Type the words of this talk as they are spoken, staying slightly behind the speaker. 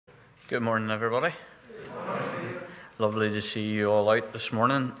Good morning, everybody. Lovely to see you all out this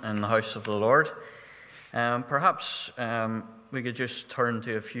morning in the house of the Lord. Perhaps we could just turn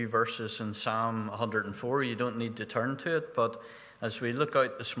to a few verses in Psalm 104. You don't need to turn to it, but as we look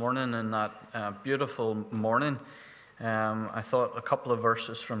out this morning in that beautiful morning, I thought a couple of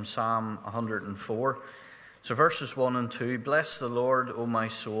verses from Psalm 104. So verses 1 and 2, Bless the Lord, O my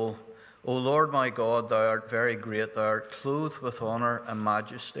soul. O Lord my God, thou art very great, thou art clothed with honour and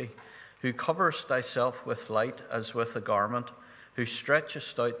majesty, who coverest thyself with light as with a garment, who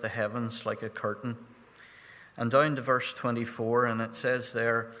stretchest out the heavens like a curtain. And down to verse 24, and it says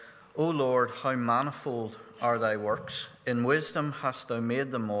there, O Lord, how manifold are thy works, in wisdom hast thou made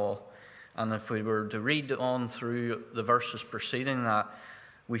them all. And if we were to read on through the verses preceding that,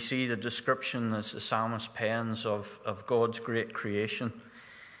 we see the description as the psalmist pens of God's great creation.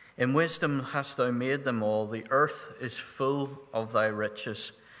 In wisdom hast thou made them all, the earth is full of thy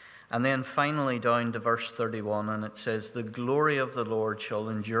riches. And then finally down to verse 31, and it says, The glory of the Lord shall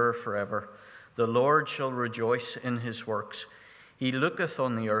endure forever. The Lord shall rejoice in his works. He looketh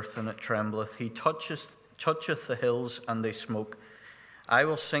on the earth, and it trembleth. He toucheth the hills, and they smoke. I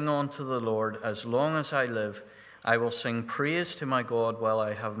will sing unto the Lord as long as I live. I will sing praise to my God while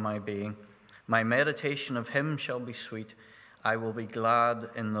I have my being. My meditation of him shall be sweet. I will be glad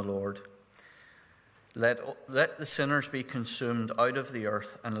in the Lord. Let the sinners be consumed out of the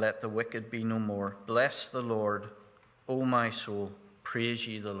earth, and let the wicked be no more. Bless the Lord, O my soul. Praise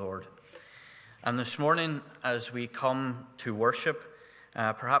ye the Lord. And this morning, as we come to worship,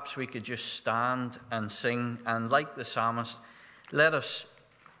 perhaps we could just stand and sing. And like the psalmist, let us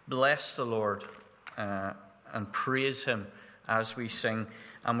bless the Lord and praise him as we sing.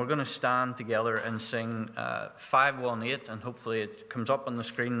 And we're going to stand together and sing 518, and hopefully it comes up on the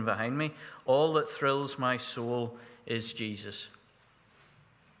screen behind me. All that thrills my soul is Jesus.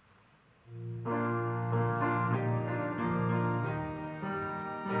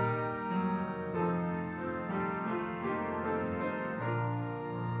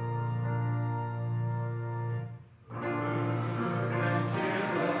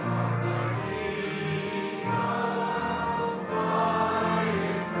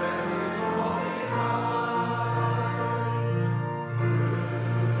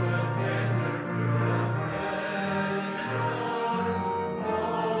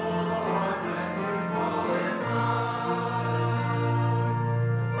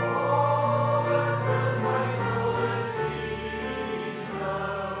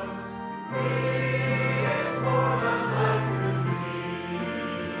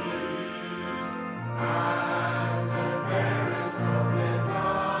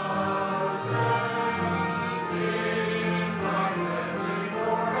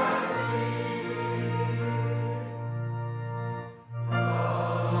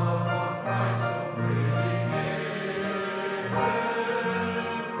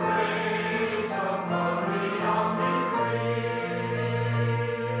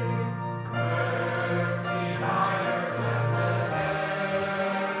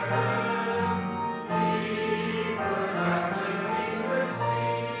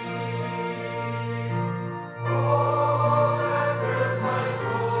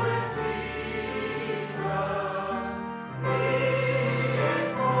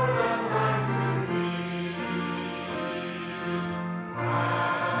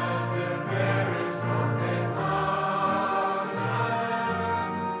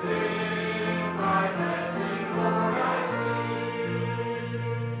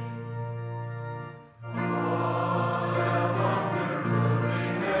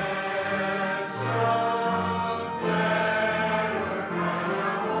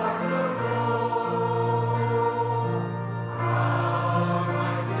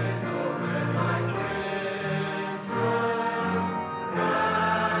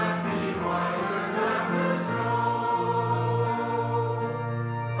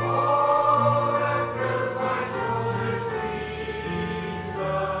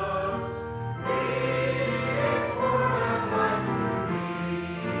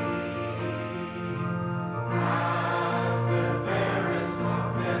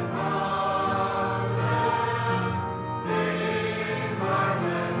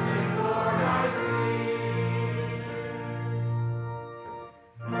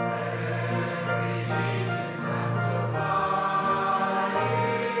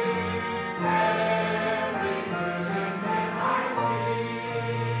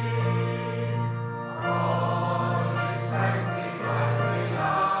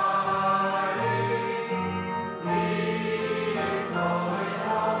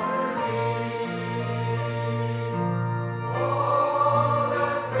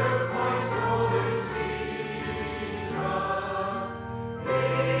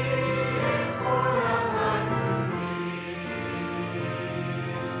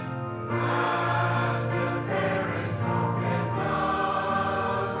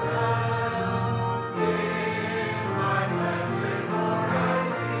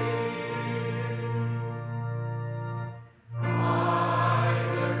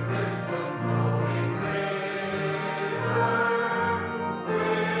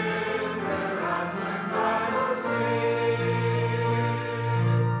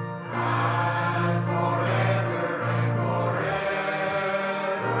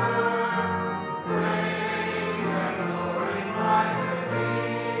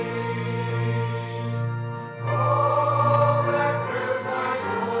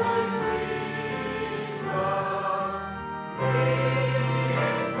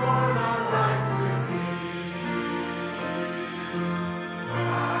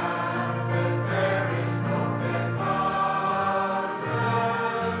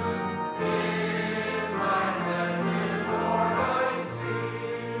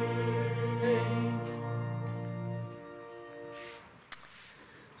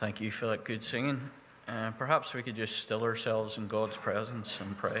 Thank you for that good singing. Perhaps we could just still ourselves in God's presence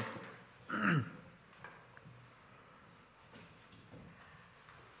and pray.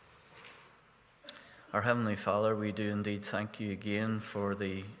 Our Heavenly Father, we do indeed thank you again for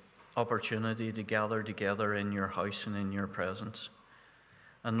the opportunity to gather together in your house and in your presence.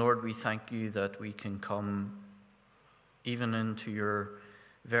 And Lord, we thank you that we can come even into your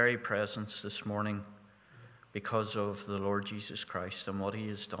very presence this morning because of the Lord Jesus Christ and what he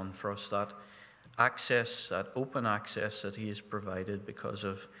has done for us, that access, that open access that he has provided because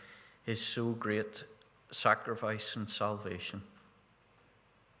of his so great sacrifice and salvation.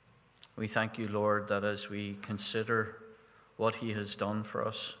 We thank you, Lord, that as we consider what he has done for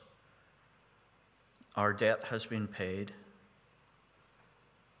us, our debt has been paid,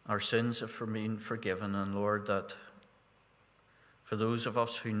 our sins have been forgiven, and Lord, that for those of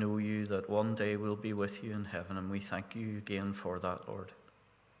us who know you, that one day we'll be with you in heaven, and we thank you again for that, Lord.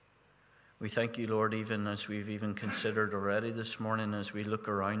 We thank you, Lord, even as we've even considered already this morning, as we look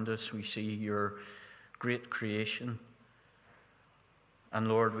around us, we see your great creation. And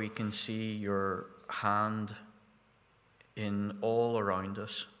Lord, we can see your hand in all around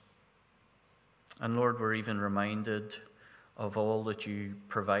us. And Lord, we're even reminded of all that you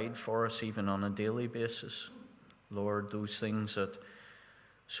provide for us, even on a daily basis. Lord, those things that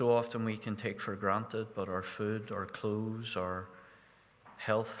so often we can take for granted, but our food, our clothes, our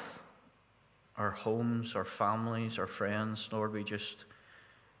health, our homes, our families, our friends, Lord, we just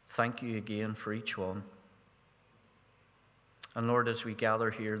thank you again for each one. And Lord, as we gather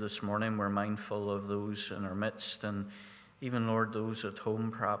here this morning, we're mindful of those in our midst, and even, Lord, those at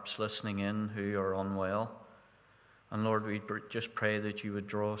home perhaps listening in who are unwell. And Lord, we just pray that you would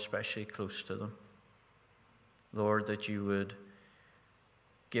draw especially close to them. Lord, that you would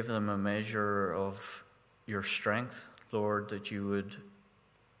give them a measure of your strength. Lord, that you would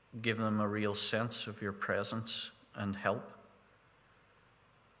give them a real sense of your presence and help.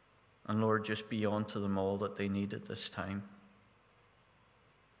 And Lord, just be unto them all that they need at this time.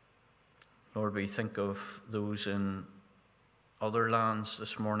 Lord, we think of those in other lands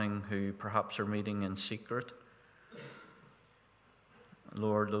this morning who perhaps are meeting in secret.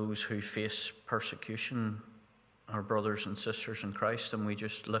 Lord, those who face persecution, our brothers and sisters in Christ, and we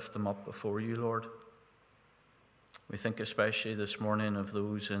just lift them up before you, Lord. We think especially this morning of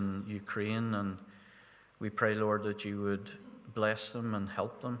those in Ukraine, and we pray, Lord, that you would bless them and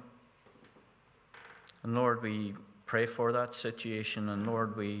help them. And Lord, we pray for that situation, and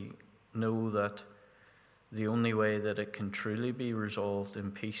Lord, we know that the only way that it can truly be resolved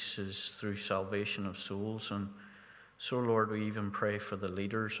in peace is through salvation of souls. And so, Lord, we even pray for the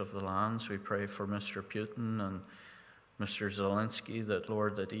leaders of the lands. We pray for Mr. Putin and Mr. Zelensky, that,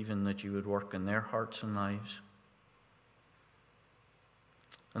 Lord, that even that you would work in their hearts and lives.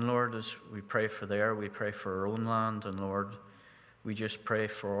 And Lord, as we pray for there, we pray for our own land. And Lord, we just pray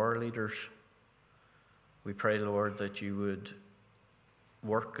for our leaders. We pray, Lord, that you would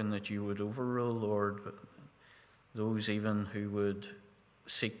work and that you would overrule, Lord, those even who would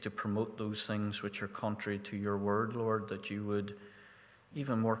seek to promote those things which are contrary to your word, Lord, that you would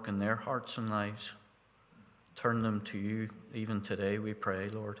even work in their hearts and lives. Turn them to you even today, we pray,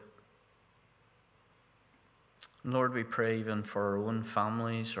 Lord. Lord, we pray even for our own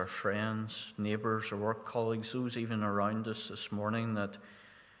families, our friends, neighbours, our work colleagues, those even around us this morning, that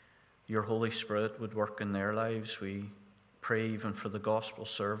your Holy Spirit would work in their lives. We pray even for the gospel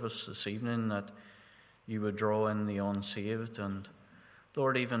service this evening, that you would draw in the unsaved. And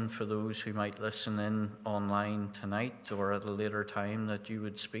Lord, even for those who might listen in online tonight or at a later time, that you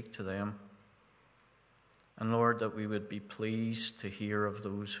would speak to them. And Lord, that we would be pleased to hear of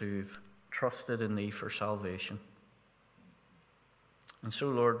those who've trusted in thee for salvation. And so,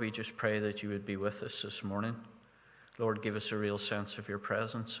 Lord, we just pray that you would be with us this morning. Lord, give us a real sense of your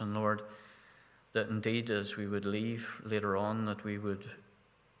presence. And Lord, that indeed as we would leave later on, that we would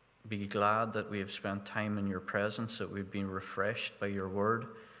be glad that we have spent time in your presence, that we've been refreshed by your word.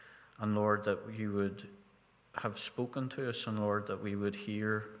 And Lord, that you would have spoken to us, and Lord, that we would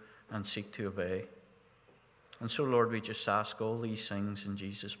hear and seek to obey. And so, Lord, we just ask all these things in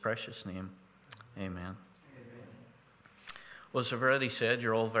Jesus' precious name. Amen. Well, as I've already said,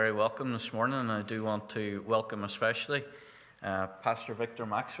 you're all very welcome this morning, and I do want to welcome especially Pastor Victor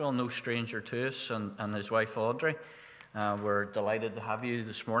Maxwell, no stranger to us, and his wife Audrey. We're delighted to have you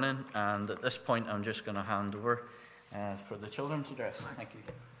this morning, and at this point I'm just going to hand over for the children's address. Thank you.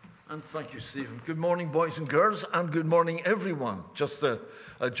 And thank you, Stephen. Good morning, boys and girls, and good morning, everyone. Just a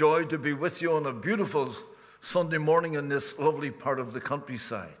joy to be with you on a beautiful Sunday morning in this lovely part of the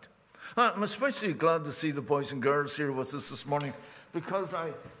countryside. I'm especially glad to see the boys and girls here with us this morning because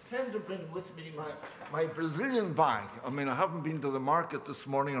I tend to bring with me my Brazilian bag. I mean, I haven't been to the market this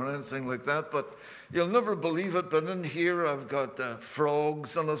morning or anything like that, but you'll never believe it, but in here I've got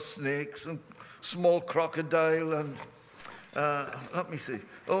frogs and snakes and small crocodile and, let me see,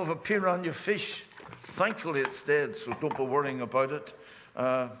 I have a piranha fish. Thankfully it's dead, so don't be worrying about it.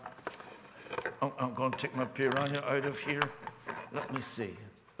 I'm going to take my piranha out of here. Let me see.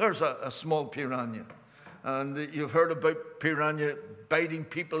 There's a small piranha. And you've heard about piranha biting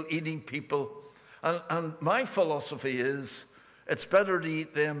people, eating people. And my philosophy is, it's better to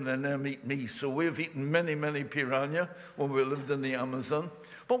eat them than them eat me. So we've eaten many, many piranha when we lived in the Amazon.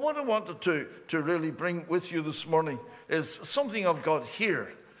 But what I wanted to really bring with you this morning is something I've got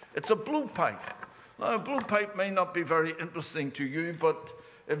here. It's a blue pipe. Now, a blue pipe may not be very interesting to you, but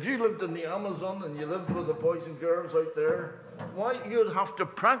if you lived in the Amazon and you lived with the boys and girls out there, why, you'd have to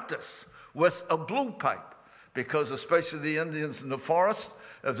practice with a blue pipe. Because especially the Indians in the forest,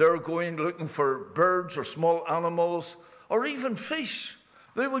 if they're going looking for birds or small animals or even fish,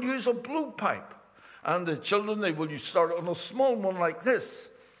 they will use a blue pipe. And the children, they will start on a small one like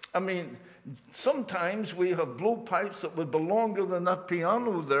this. I mean, sometimes we have blue pipes that would be longer than that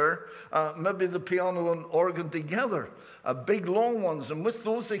piano there, maybe the piano and organ together, big long ones. And with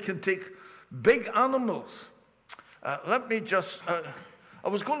those, they can take big animals. Let me just... I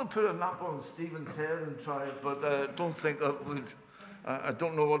was going to put an apple on Stephen's head and try it, but I don't think that would, I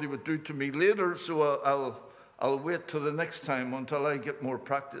don't know what he would do to me later, so I'll wait till the next time until I get more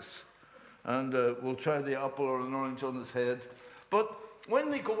practice. And we'll try the apple or an orange on his head. But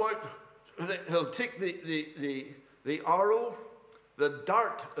when they go out, he'll take the arrow, the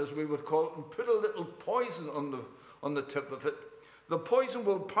dart, as we would call it, and put a little poison on the tip of it. The poison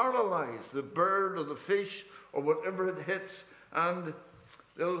will paralyze the bird or the fish or whatever it hits, and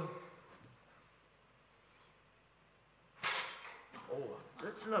oh,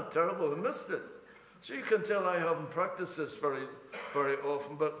 that's not terrible. I missed it. So you can tell I haven't practiced this very, very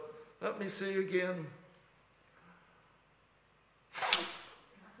often. But let me see again.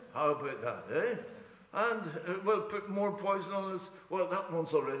 How about that, eh? And we'll put more poison on this. Well, that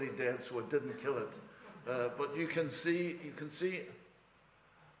one's already dead, so it didn't kill it. But you can see.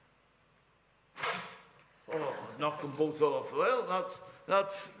 Oh, knocked them both off. Well,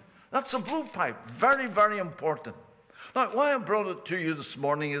 that's a blue pipe. Very, very important. Now, why I brought it to you this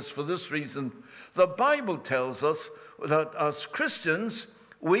morning is for this reason. The Bible tells us that as Christians,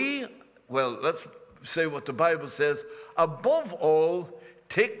 let's say what the Bible says, above all,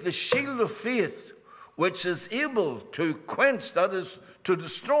 take the shield of faith, which is able to quench, that is, to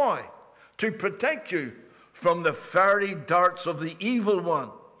destroy, to protect you from the fiery darts of the evil one.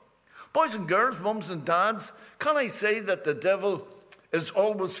 Boys and girls, mums and dads, can I say that the devil is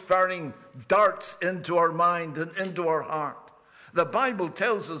always firing darts into our mind and into our heart? The Bible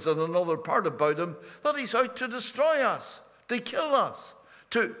tells us in another part about him that he's out to destroy us, to kill us,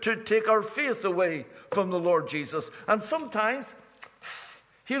 to take our faith away from the Lord Jesus. And sometimes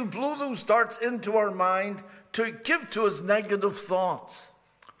he'll blow those darts into our mind to give to us negative thoughts.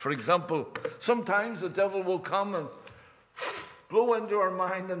 For example, sometimes the devil will come and blow into our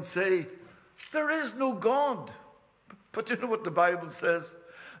mind and say, there is no God. But you know what the Bible says?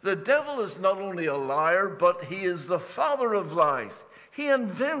 The devil is not only a liar, but he is the father of lies. He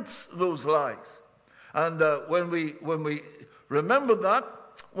invents those lies. And when we remember that,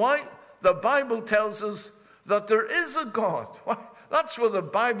 why? The Bible tells us that there is a God. Why? That's where the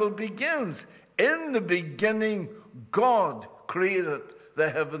Bible begins. In the beginning, God created the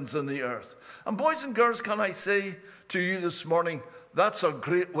heavens and the earth. And boys and girls, can I say to you this morning, that's a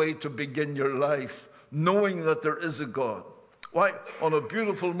great way to begin your life, knowing that there is a God. Why, on a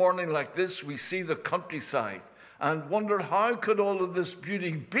beautiful morning like this, we see the countryside and wonder how could all of this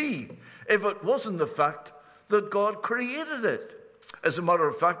beauty be if it wasn't the fact that God created it. As a matter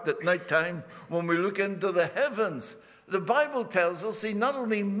of fact, at night time, when we look into the heavens, the Bible tells us he not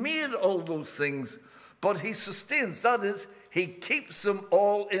only made all those things, but he sustains. That is, he keeps them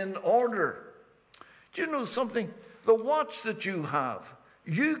all in order. Do you know something? The watch that you have,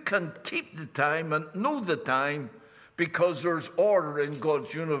 you can keep the time and know the time because there's order in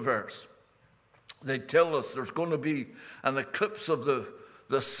God's universe. They tell us there's going to be an eclipse of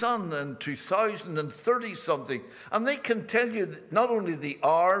the sun in 2030 something. And they can tell you not only the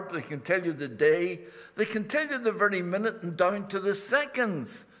hour, but they can tell you the day. They can tell you the very minute and down to the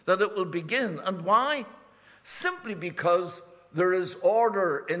seconds that it will begin. And why? Simply because there is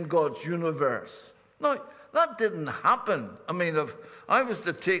order in God's universe. Now, that didn't happen. I mean, if I was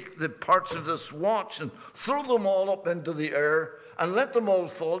to take the parts of this watch and throw them all up into the air and let them all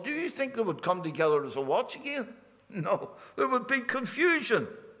fall, do you think they would come together as a watch again? No, there would be confusion.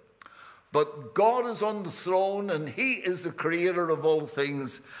 But God is on the throne and he is the creator of all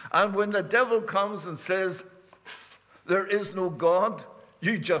things. And when the devil comes and says, there is no God,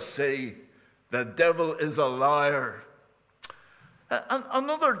 you just say, the devil is a liar. And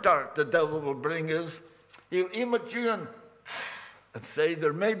another dart the devil will bring is, he'll aim at you and say,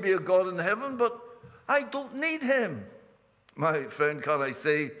 there may be a God in heaven, but I don't need him. My friend, can I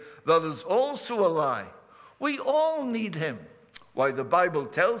say, that is also a lie. We all need him. Why, the Bible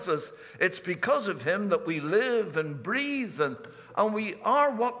tells us it's because of him that we live and breathe and we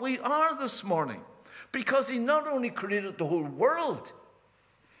are what we are this morning. Because he not only created the whole world,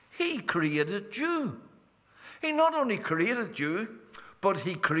 he created you. He not only created you, but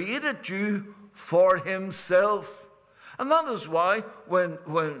he created you for himself. And that is why when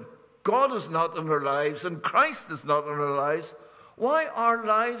God is not in our lives and Christ is not in our lives, why our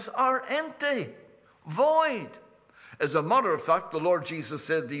lives are empty, void. As a matter of fact, the Lord Jesus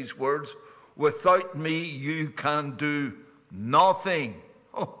said these words, without me you can do nothing.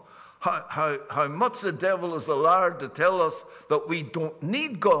 Oh, how much the devil is a liar to tell us that we don't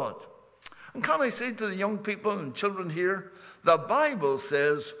need God. And can I say to the young people and children here, the Bible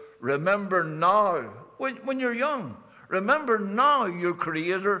says, remember now, when you're young, remember now your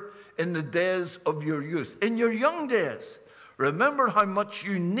Creator in the days of your youth, in your young days. Remember how much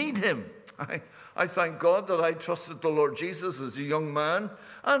you need him. I thank God that I trusted the Lord Jesus as a young man.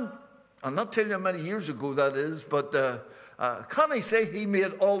 And I'll not tell you how many years ago that is, but can I say he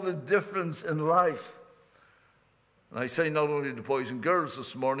made all the difference in life? And I say not only to boys and girls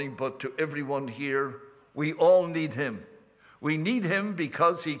this morning, but to everyone here, we all need him. We need him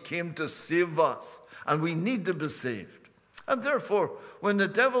because he came to save us, and we need to be saved. And therefore, when the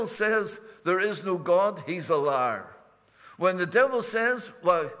devil says there is no God, he's a liar. When the devil says,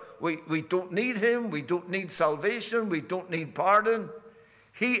 well, we don't need him, we don't need salvation, we don't need pardon,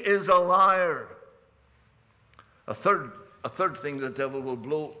 he is a liar. A third thing the devil will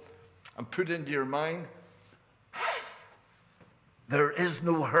blow and put into your mind, there is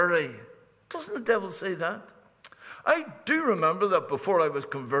no hurry. Doesn't the devil say that? I do remember that before I was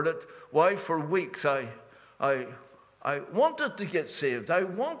converted, why for weeks I wanted to get saved. I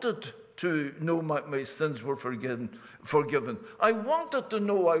wanted to know my sins were forgiven. I wanted to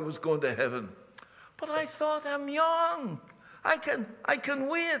know I was going to heaven. But I thought, I'm young. I can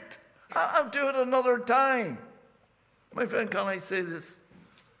wait. I'll do it another time. My friend, can I say this?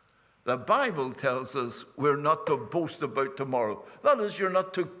 The Bible tells us we're not to boast about tomorrow. That is, you're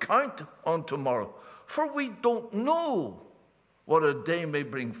not to count on tomorrow. For we don't know what a day may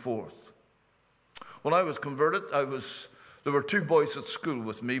bring forth. When I was converted, there were two boys at school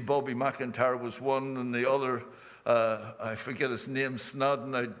with me. Bobby McIntyre was one, and the other, I forget his name,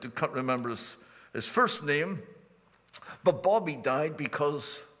 Snodden. I can't remember his first name. But Bobby died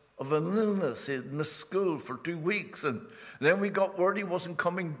because of an illness. He had missed school for 2 weeks. And then we got word he wasn't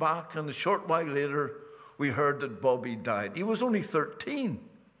coming back. And a short while later, we heard that Bobby died. He was only 13.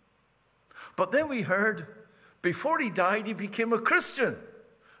 But then we heard, before he died, he became a Christian.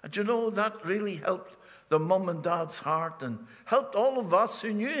 And you know, that really helped the mum and dad's heart and helped all of us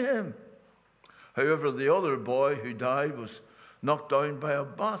who knew him. However, the other boy who died was knocked down by a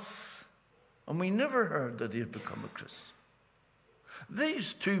bus, and we never heard that he had become a Christian.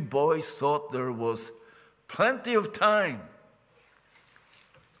 These two boys thought there was plenty of time.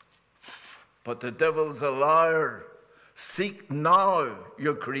 But the devil's a liar. Seek now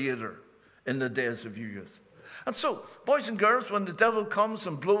your Creator in the days of your youth. And so, boys and girls, when the devil comes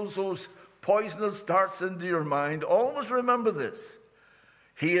and blows those poisonous darts into your mind, always remember this.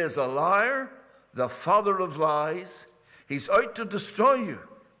 He is a liar, the father of lies. He's out to destroy you.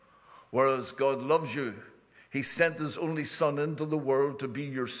 Whereas God loves you. He sent his only Son into the world to be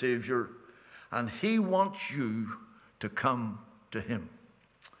your Savior. And he wants you to come to him.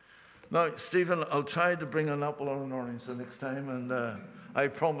 Now, Stephen, I'll try to bring an apple or an orange the next time. And I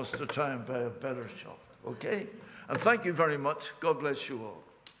promise to try and buy a better shot. Okay? And thank you very much. God bless you all.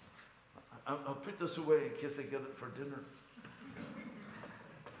 I'll put this away in case I get it for dinner.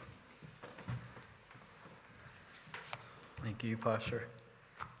 Thank you, Pastor.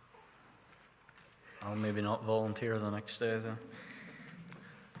 I'll maybe not volunteer the next day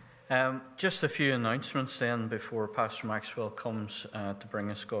then. Just a few announcements then before Pastor Maxwell comes to bring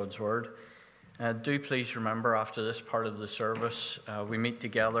us God's Word. Do please remember after this part of the service, we meet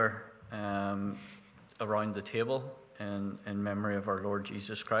together around the table in memory of our Lord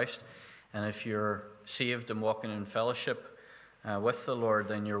Jesus Christ. And if you're saved and walking in fellowship with the Lord,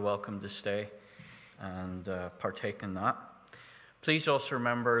 then you're welcome to stay and partake in that. Please also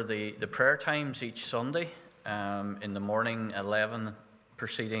remember the prayer times each Sunday. in the morning, 11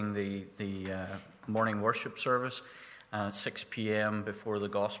 preceding the morning worship service, and at 6 p.m. before the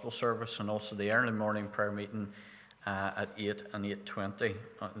gospel service, and also the early morning prayer meeting at 8 and 8:20,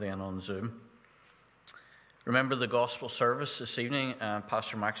 then on Zoom. Remember the gospel service this evening.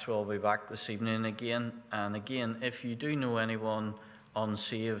 Pastor Maxwell will be back this evening again. And again, if you do know anyone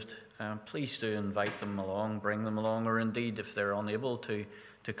unsaved, please do invite them along, bring them along, or indeed, if they're unable to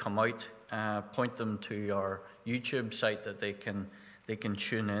come out, point them to our YouTube site that they can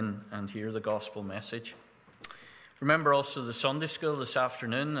tune in and hear the gospel message. Remember also the Sunday school this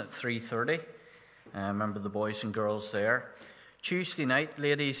afternoon at 3:30. Remember the boys and girls there. Tuesday night,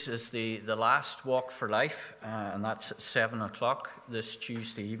 ladies, is the last walk for life, and that's at 7 o'clock this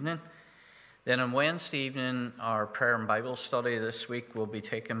Tuesday evening. Then on Wednesday evening, our prayer and Bible study this week will be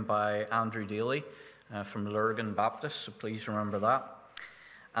taken by Andrew Daly from Lurgan Baptist, so please remember that.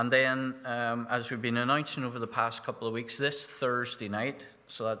 And then, as we've been announcing over the past couple of weeks, this Thursday night,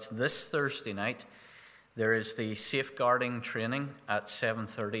 so that's this Thursday night, there is the safeguarding training at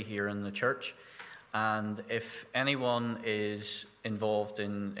 7:30 here in the church. And if anyone is involved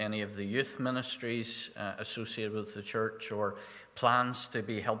in any of the youth ministries associated with the church, or plans to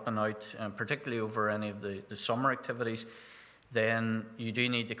be helping out, particularly over any of the summer activities, then you do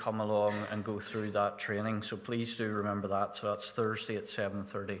need to come along and go through that training. So please do remember that. So that's Thursday at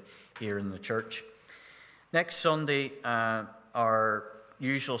 7:30 here in the church. Next Sunday, our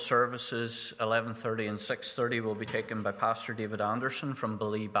usual services, 11:30 and 6:30, will be taken by Pastor David Anderson from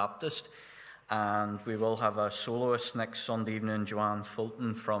Belee Baptist. And we will have a soloist next Sunday evening, Joanne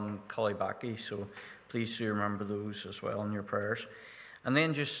Fulton from Cullibackie. So please do remember those as well in your prayers. And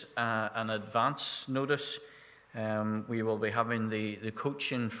then just an advance notice, we will be having the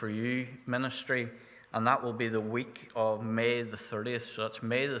Coaching for You ministry, and that will be the week of May the 30th. So that's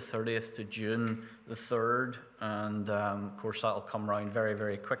May the 30th to June the 3rd. And of course, that will come around very,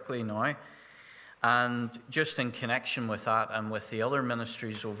 very quickly now. And just in connection with that and with the other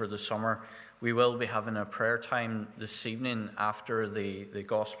ministries over the summer, we will be having a prayer time this evening after the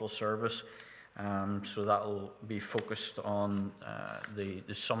gospel service. So that will be focused on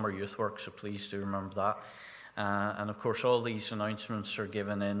the summer youth work, so please do remember that. And of course, all these announcements are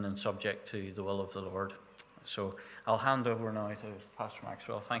given in and subject to the will of the Lord. So I'll hand over now to Pastor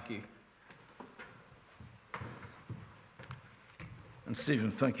Maxwell. Thank you. And Stephen,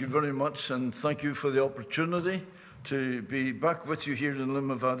 thank you very much, and thank you for the opportunity to be back with you here in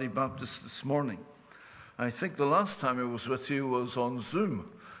Limavady Baptist this morning. I think the last time I was with you was on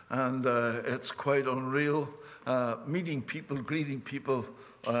Zoom, and it's quite unreal meeting people, greeting people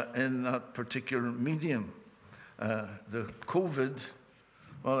in that particular medium. The COVID,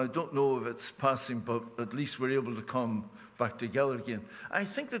 well, I don't know if it's passing, but at least we're able to come back together again. I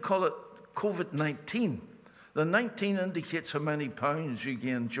think they call it COVID-19. The 19 indicates how many pounds you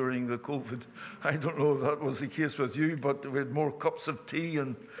gained during the COVID. I don't know if that was the case with you, but we had more cups of tea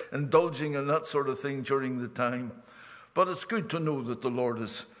and indulging and that sort of thing during the time. But it's good to know that the Lord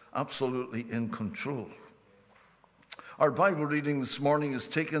is absolutely in control. Our Bible reading this morning is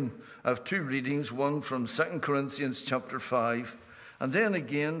taken, I have two readings, one from 2 Corinthians chapter 5, and then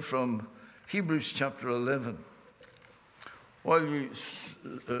again from Hebrews chapter 11. While you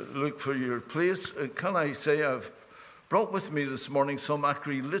look for your place, can I say I've brought with me this morning some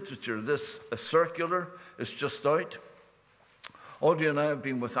Acri literature. This circular is just out. Audrey and I have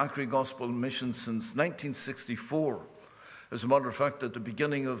been with Acri Gospel Mission since 1964. As a matter of fact, at the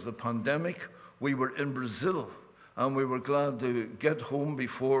beginning of the pandemic, we were in Brazil, and we were glad to get home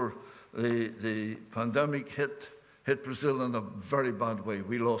before the pandemic hit Brazil in a very bad way.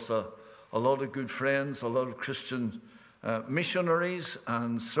 We lost a lot of good friends, a lot of Christian missionaries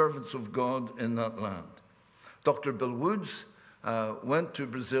and servants of God in that land. Dr. Bill Woods went to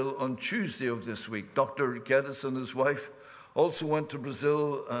Brazil on Tuesday of this week. Dr. Geddes and his wife also went to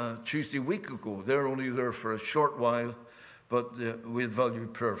Brazil Tuesday week ago. They're only there for a short while, but we had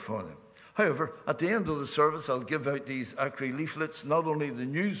valued prayer for them. However, at the end of the service, I'll give out these Acri leaflets, not only the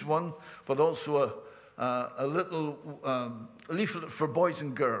news one, but also a little leaflet for boys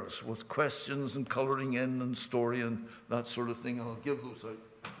and girls with questions and colouring in and story and that sort of thing. I'll give those out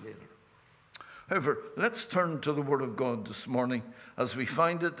later. However, let's turn to the Word of God this morning as we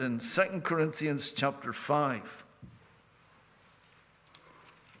find it in 2 Corinthians chapter 5,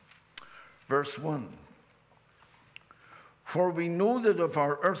 verse 1. For we know that if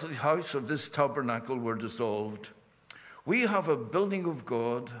our earthly house of this tabernacle were dissolved, we have a building of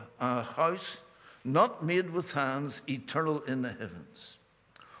God, a house not made with hands, eternal in the heavens.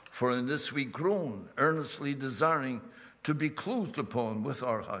 For in this we groan, earnestly desiring to be clothed upon with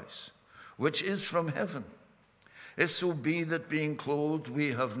our house, which is from heaven. If so be that being clothed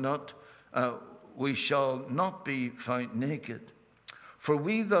we shall not be found naked. For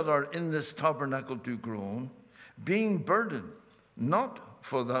we that are in this tabernacle do groan, being burdened, not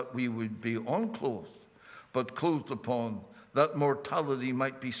for that we would be unclothed, but clothed upon, that mortality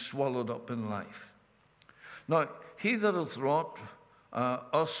might be swallowed up in life. Now, he that hath wrought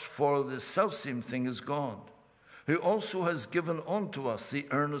us for this selfsame thing is God, who also has given unto us the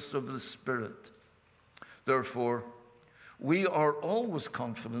earnest of the Spirit. Therefore, we are always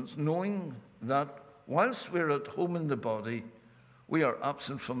confident, knowing that whilst we are at home in the body, we are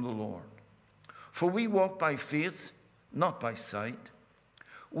absent from the Lord. For we walk by faith, not by sight.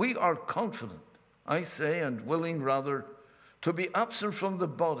 We are confident, I say, and willing rather to be absent from the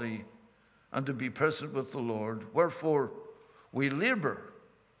body and to be present with the Lord. Wherefore we labor,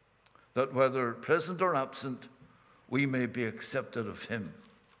 that whether present or absent, we may be accepted of him.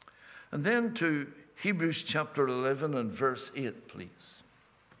 And then to Hebrews chapter 11 and verse 8, please.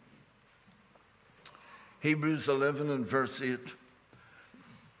 Hebrews 11 and verse 8.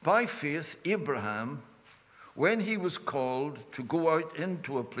 By faith, Abraham, when he was called to go out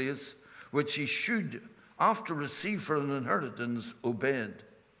into a place which he should after receive for an inheritance, obeyed.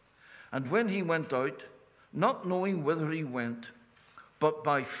 And when he went out, not knowing whither he went, but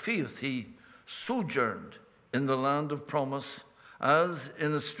by faith he sojourned in the land of promise, as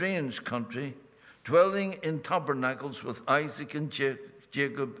in a strange country, dwelling in tabernacles with Isaac and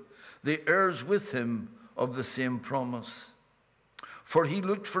Jacob, the heirs with him of the same promise. For he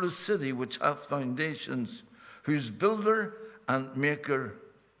looked for a city which hath foundations, whose builder and maker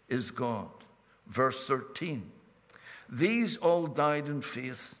is God. Verse 13. These all died in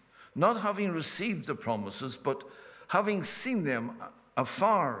faith, not having received the promises, but having seen them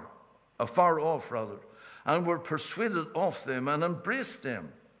afar off, and were persuaded of them, and embraced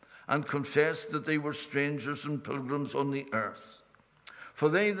them, and confessed that they were strangers and pilgrims on the earth. For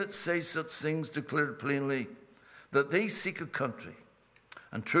they that say such things declare plainly that they seek a country.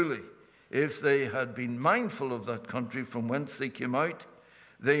 And truly, if they had been mindful of that country from whence they came out,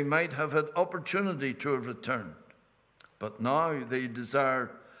 they might have had opportunity to have returned. But now they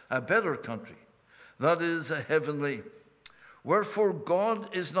desire a better country, that is, a heavenly. Wherefore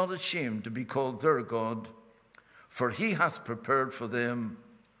God is not ashamed to be called their God, for he hath prepared for them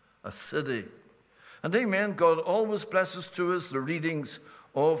a city. And amen, God always blesses to us the readings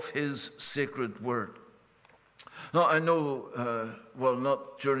of his sacred word. Now, I know,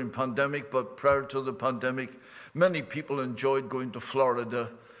 not during pandemic, but prior to the pandemic, many people enjoyed going to Florida,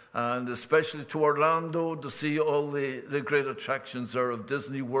 and especially to Orlando, to see all the great attractions there of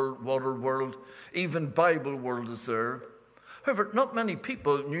Disney World, Water World, even Bible World is there. However, not many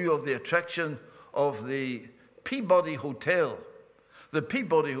people knew of the attraction of the Peabody Hotel. The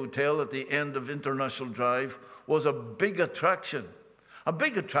Peabody Hotel at the end of International Drive was a big attraction. A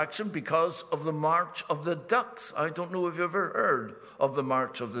big attraction because of the March of the Ducks. I don't know if you've ever heard of the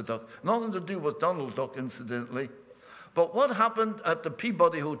March of the Ducks. Nothing to do with Donald Duck, incidentally. But what happened at the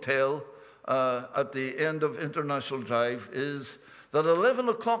Peabody Hotel at the end of International Drive is that 11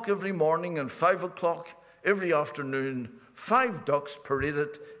 o'clock every morning and 5 o'clock every afternoon, 5 ducks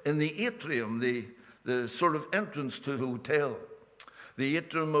paraded in the atrium, the sort of entrance to the hotel. The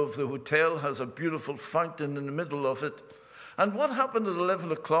atrium of the hotel has a beautiful fountain in the middle of it. And what happened at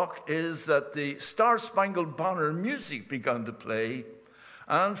 11 o'clock is that the Star-Spangled Banner music began to play,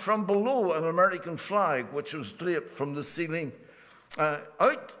 and from below an American flag, which was draped from the ceiling,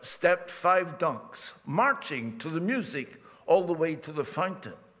 out stepped 5 ducks, marching to the music all the way to the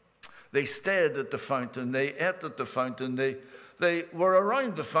fountain. They stayed at the fountain, they ate at the fountain, they were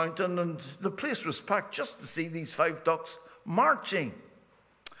around the fountain, and the place was packed just to see these 5 ducks marching.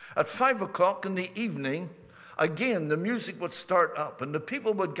 At 5 o'clock in the evening, again, the music would start up and the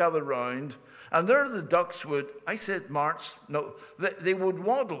people would gather round, and there the ducks would, I said march, no, they would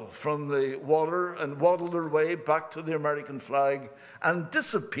waddle from the water and waddle their way back to the American flag and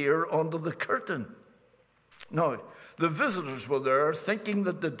disappear under the curtain. Now, the visitors were there thinking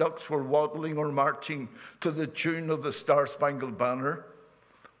that the ducks were waddling or marching to the tune of the Star-Spangled Banner.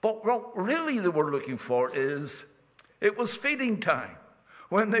 But what really they were looking for is, it was feeding time.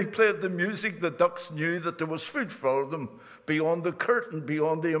 When they played the music, the ducks knew that there was food for them beyond the curtain,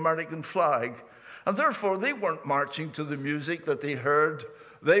 beyond the American flag. And therefore, they weren't marching to the music that they heard.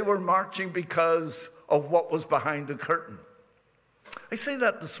 They were marching because of what was behind the curtain. I say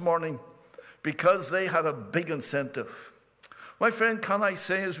that this morning because they had a big incentive. My friend, can I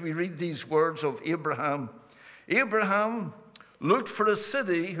say, as we read these words of Abraham, Abraham looked for a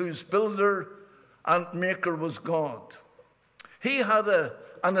city whose builder and maker was God. He had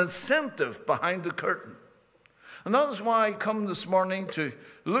an incentive behind the curtain. And that is why I come this morning to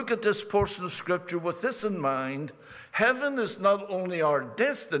look at this portion of Scripture with this in mind. Heaven is not only our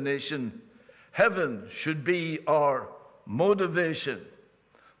destination, heaven should be our motivation.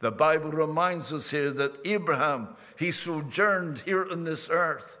 The Bible reminds us here that Abraham, he sojourned here on this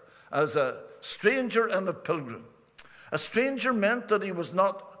earth as a stranger and a pilgrim. A stranger meant that he was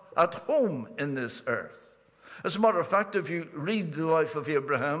not at home in this earth. As a matter of fact, if you read the life of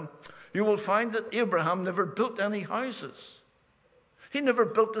Abraham, you will find that Abraham never built any houses. He never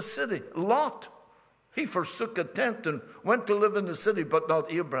built a city. Lot, he forsook a tent and went to live in the city, but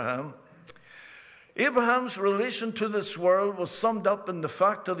not Abraham. Abraham's relation to this world was summed up in the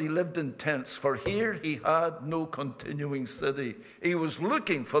fact that he lived in tents, for here he had no continuing city. He was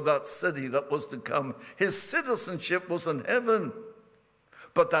looking for that city that was to come. His citizenship was in heaven,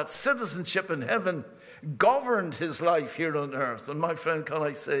 but that citizenship in heaven governed his life here on earth. And my friend, can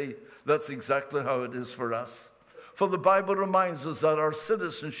I say, that's exactly how it is for us. For the Bible reminds us that our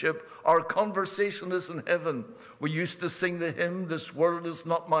citizenship, our conversation is in heaven. We used to sing the hymn, "This world is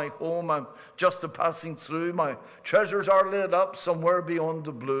not my home, I'm just a passing through. My treasures are laid up somewhere beyond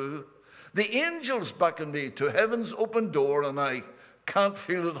the blue. The angels beckon me to heaven's open door, and I can't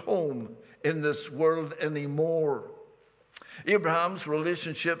feel at home in this world anymore." Abraham's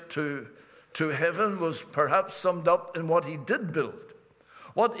relationship to heaven was perhaps summed up in what he did build.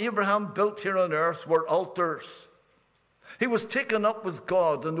 What Abraham built here on earth were altars. He was taken up with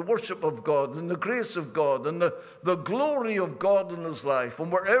God and the worship of God and the grace of God and the glory of God in his life.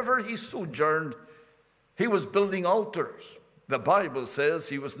 And wherever he sojourned, he was building altars. The Bible says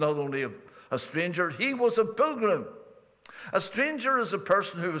he was not only a stranger, he was a pilgrim. A stranger is a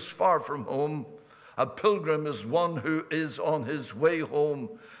person who is far from home. A pilgrim is one who is on his way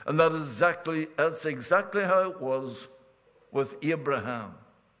home. And that's exactly how it was with Abraham.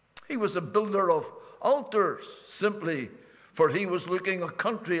 He was a builder of altars, simply for he was looking a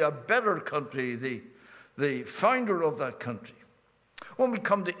country, a better country, the founder of that country. When we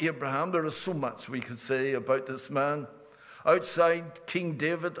come to Abraham, there is so much we could say about this man. Outside King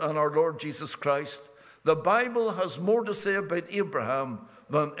David and our Lord Jesus Christ, the Bible has more to say about Abraham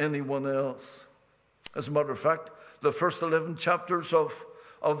than anyone else. As a matter of fact, the first 11 chapters of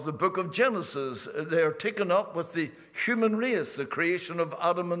the book of Genesis, they are taken up with the human race, the creation of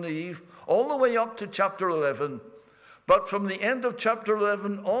Adam and Eve, all the way up to chapter 11. But from the end of chapter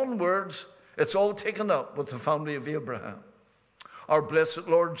 11 onwards, it's all taken up with the family of Abraham. Our blessed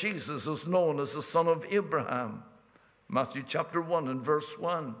Lord Jesus is known as the son of Abraham. Matthew chapter 1 and verse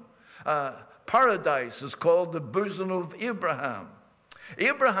 1. Paradise is called the bosom of Abraham.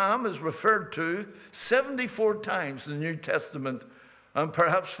 Abraham is referred to 74 times in the New Testament, and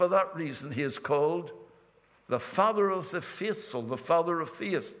perhaps for that reason he is called the father of the faithful, the father of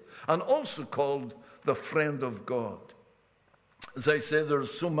faith, and also called the friend of God. As I say,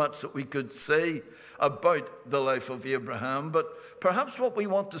 there's so much that we could say about the life of Abraham, but perhaps what we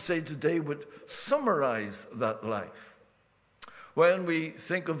want to say today would summarize that life. When we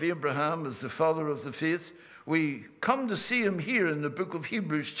think of Abraham as the father of the faith, we come to see him here in the book of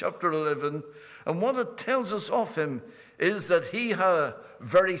Hebrews chapter 11, and what it tells us of him is that he had a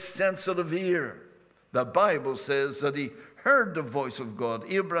very sensitive ear. The Bible says that he heard the voice of God.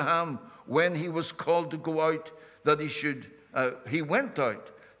 Abraham, when he was called to go out, that he went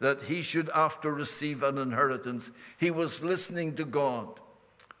out, that he should after receive an inheritance. He was listening to God.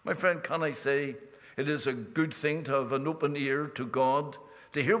 My friend, can I say, it is a good thing to have an open ear to God,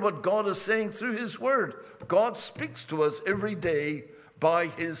 to hear what God is saying through his word. God speaks to us every day by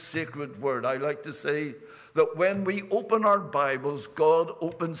his sacred word. I like to say that when we open our Bibles, God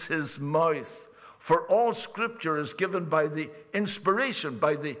opens his mouth. For all scripture is given by the inspiration,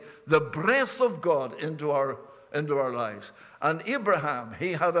 by the breath of God into our lives. And Abraham,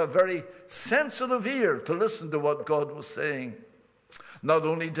 he had a very sensitive ear to listen to what God was saying. Not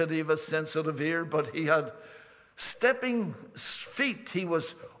only did he have a sensitive ear, but he had stepping feet. He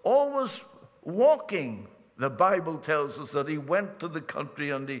was always walking. The Bible tells us that he went to the country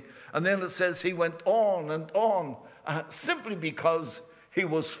and then it says he went on and on, simply because he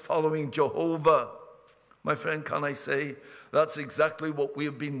was following Jehovah. My friend, can I say, that's exactly what we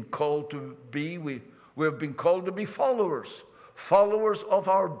have been called to be. We have been called to be followers of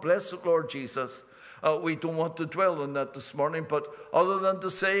our blessed Lord Jesus. We don't want to dwell on that this morning, but other than to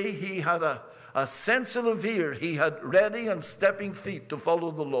say he had a sensitive ear, he had ready and stepping feet to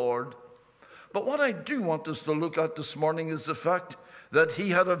follow the Lord. But what I do want us to look at this morning is the fact that he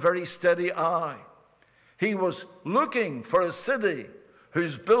had a very steady eye. He was looking for a city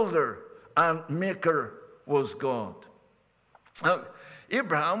whose builder and maker was God. Now,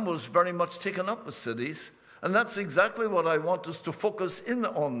 Abraham was very much taken up with cities, And that's exactly what I want us to focus in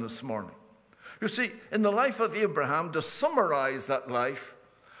on this morning. You see, in the life of Abraham, to summarize that life,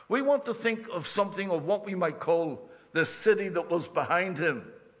 we want to think of something of what we might call the city that was behind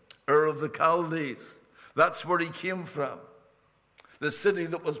him, Ur of the Chaldees. That's where he came from, the city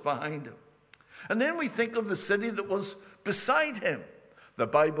that was behind him. And then we think of the city that was beside him. The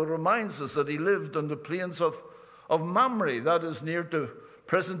Bible reminds us that he lived on the plains of Mamre, that is near to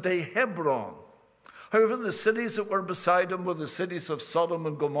present-day Hebron. However, the cities that were beside him were the cities of Sodom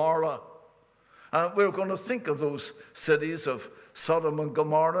and Gomorrah. And we're going to think of those cities of Sodom and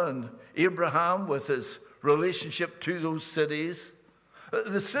Gomorrah and Abraham with his relationship to those cities.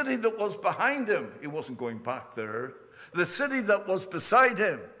 The city that was behind him, he wasn't going back there. The city that was beside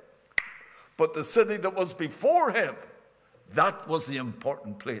him, but the city that was before him, that was the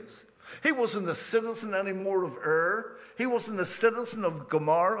important place. He wasn't a citizen anymore of Ur. He wasn't a citizen of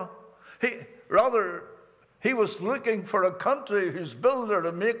Gomorrah. He was looking for a country whose builder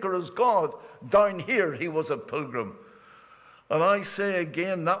and maker is God. Down here, he was a pilgrim. And I say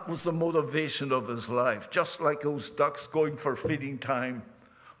again, that was the motivation of his life, just like those ducks going for feeding time.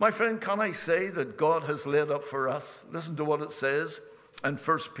 My friend, can I say that God has laid up for us? Listen to what it says in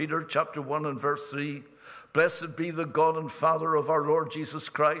 1 Peter chapter 1 and verse 3. Blessed be the God and Father of our Lord Jesus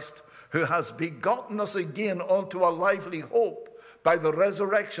Christ, who has begotten us again unto a lively hope by the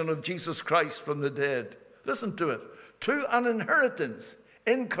resurrection of Jesus Christ from the dead. Listen to it. To an inheritance,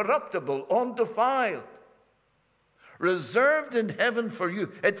 incorruptible, undefiled, reserved in heaven for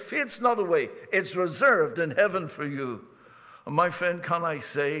you. It fades not away. It's reserved in heaven for you. And my friend, can I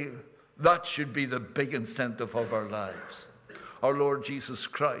say, that should be the big incentive of our lives. Our Lord Jesus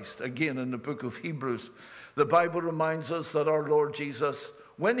Christ, again in the book of Hebrews, the Bible reminds us that our Lord Jesus,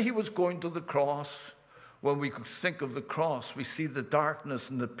 when he was going to the cross, when we think of the cross, we see the darkness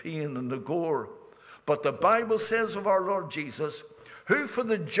and the pain and the gore. But the Bible says of our Lord Jesus, who for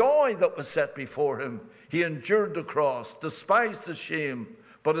the joy that was set before him, he endured the cross, despised the shame,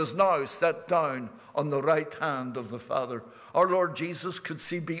 but is now set down on the right hand of the Father. Our Lord Jesus could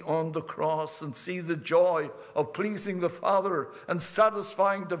see beyond the cross and see the joy of pleasing the Father and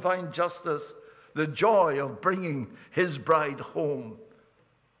satisfying divine justice, the joy of bringing his bride home.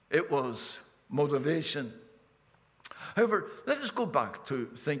 It was motivation. However, let us go back to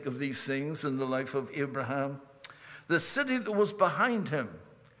think of these things in the life of Abraham. The city that was behind him,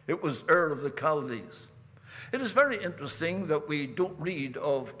 it was Ur of the Chaldees. It is very interesting that we don't read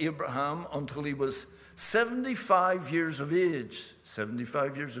of Abraham until he was 75 years of age.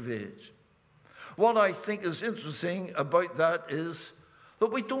 75 years of age. What I think is interesting about that is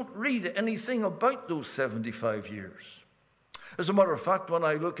that we don't read anything about those 75 years. As a matter of fact, when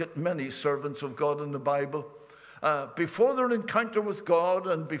I look at many servants of God in the Bible, before their encounter with God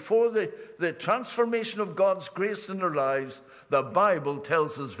and before the transformation of God's grace in their lives, the Bible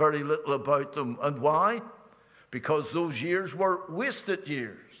tells us very little about them. And why? Because those years were wasted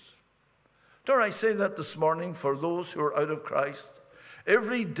years. Dare I say that this morning for those who are out of Christ?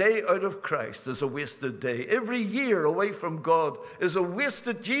 Every day out of Christ is a wasted day. Every year away from God is a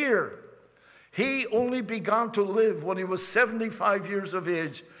wasted year. He only began to live when he was 75 years of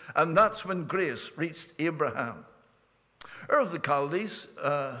age, and that's when grace reached Abraham. Ur of the Chaldees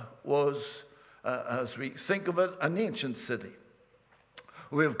was, as we think of it, an ancient city.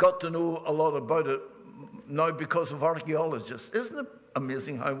 We've got to know a lot about it now because of archaeologists. Isn't it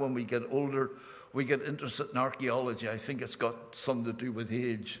amazing how when we get older, we get interested in archaeology? I think it's got something to do with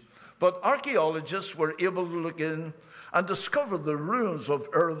age. But archaeologists were able to look in and discover the ruins of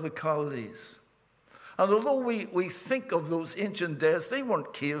Ur of the Chaldees. And although we think of those ancient days, they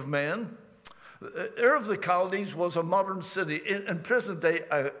weren't cavemen. Ur of the Chaldees was a modern city in present-day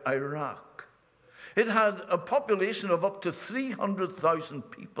Iraq. It had a population of up to 300,000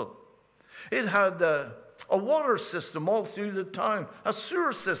 people. It had a water system all through the town, a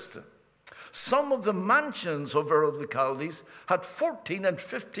sewer system. Some of the mansions of Ur of the Chaldees had 14 and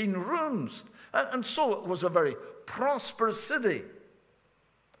 15 rooms. And so it was a very prosperous city.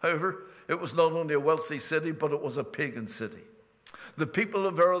 However, it was not only a wealthy city, but it was a pagan city. The people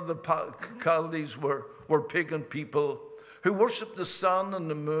of Ur of the Chaldees were pagan people who worshipped the sun and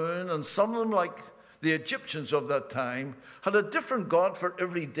the moon, and some of them, like the Egyptians of that time, had a different god for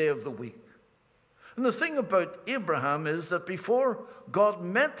every day of the week. And the thing about Abraham is that before God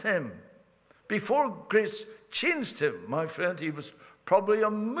met him, before grace changed him, my friend, he was probably a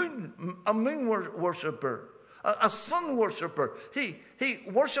moon worshiper, a sun worshiper. He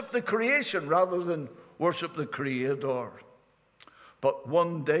worshipped the creation rather than worship the Creator. But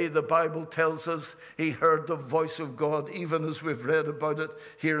one day the Bible tells us he heard the voice of God, even as we've read about it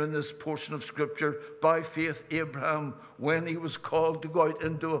here in this portion of Scripture. By faith, Abraham, when he was called to go out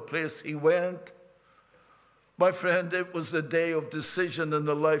into a place, he went. My friend, it was the day of decision in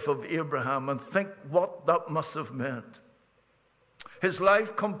the life of Abraham, and think what that must have meant. His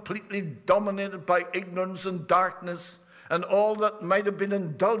life completely dominated by ignorance and darkness and all that might have been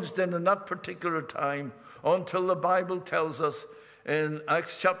indulged in that particular time, until the Bible tells us in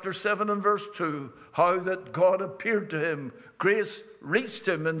Acts chapter 7 and verse 2, how that God appeared to him, grace reached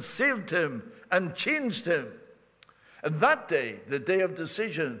him and saved him and changed him. And that day, the day of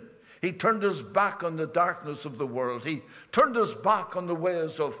decision, he turned his back on the darkness of the world. He turned his back on the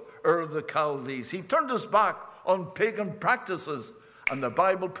ways of Ur of the Chaldees. He turned his back on pagan practices. And the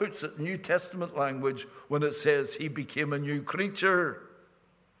Bible puts it in New Testament language when it says he became a new creature.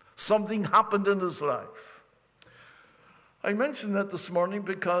 Something happened in his life. I mention that this morning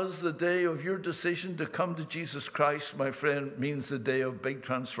because the day of your decision to come to Jesus Christ, my friend, means the day of big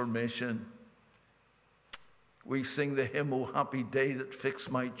transformation. We sing the hymn, "O happy day that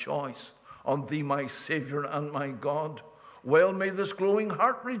fixed my choice on thee, my Savior and my God. Well may this glowing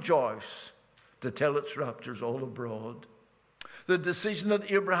heart rejoice to tell its raptures all abroad." The decision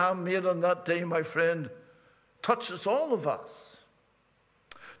that Abraham made on that day, my friend, touches all of us.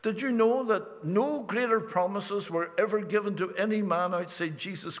 Did you know that no greater promises were ever given to any man outside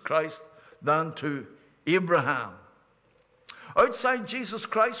Jesus Christ than to Abraham? Outside Jesus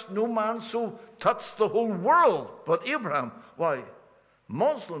Christ, no man so touched the whole world but Abraham. Why?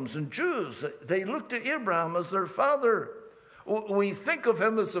 Muslims and Jews, they look to Abraham as their father. We think of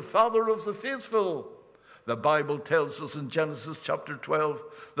him as the father of the faithful. The Bible tells us in Genesis chapter 12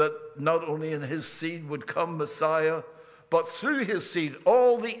 that not only in his seed would come Messiah, but through his seed,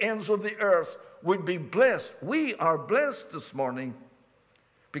 all the ends of the earth would be blessed. We are blessed this morning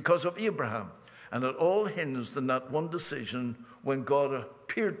because of Abraham. And it all hinged on that one decision when God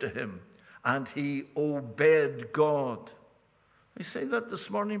appeared to him and he obeyed God. I say that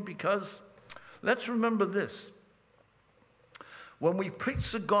this morning because let's remember this. When we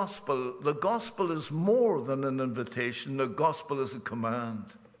preach the gospel is more than an invitation. The gospel is a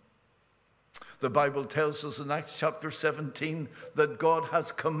command. The Bible tells us in Acts chapter 17 that God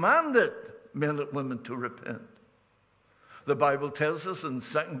has commanded men and women to repent. The Bible tells us in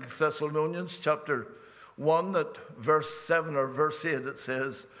 2 Thessalonians chapter 1 at verse 7 or verse 8, it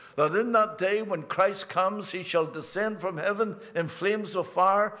says that in that day when Christ comes, he shall descend from heaven in flames of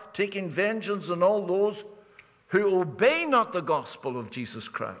fire, taking vengeance on all those who obey not the gospel of Jesus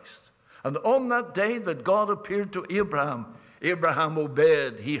Christ. And on that day that God appeared to Abraham, Abraham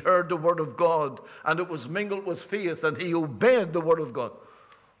obeyed. He heard the word of God, and it was mingled with faith, and he obeyed the word of God.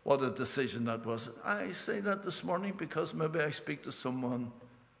 What a decision that was. I say that this morning because maybe I speak to someone,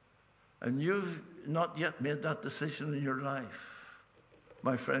 and you've not yet made that decision in your life.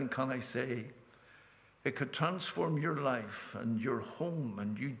 My friend, can I say, it could transform your life and your home,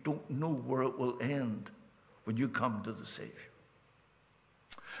 and you don't know where it will end when you come to the Savior.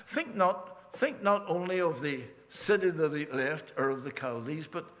 Think not only of the city that he left, Ur of the Chaldees,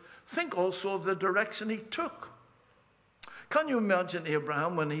 but think also of the direction he took. Can you imagine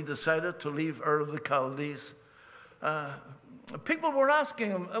Abraham when he decided to leave Ur of the Chaldees? People were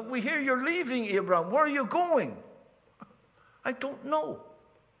asking him, "We hear you're leaving, Abraham. Where are you going?" I don't know.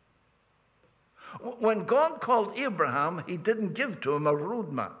 When God called Abraham, he didn't give to him a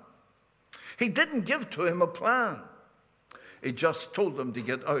roadmap. He didn't give to him a plan. He just told him to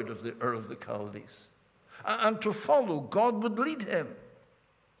get out of the Ur of the Chaldees and to follow. God would lead him.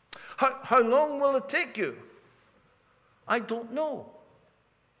 How long will it take you? I don't know.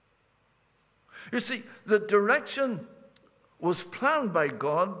 You see, the direction was planned by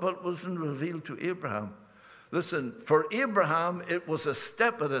God, but wasn't revealed to Abraham. Listen, for Abraham, it was a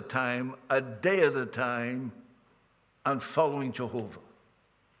step at a time, a day at a time, and following Jehovah.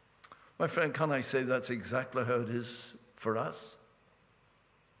 My friend, can I say that's exactly how it is for us?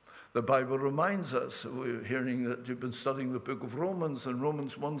 The Bible reminds us, we're hearing that you've been studying the book of Romans, and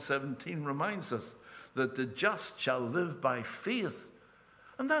Romans 1:17 reminds us that the just shall live by faith.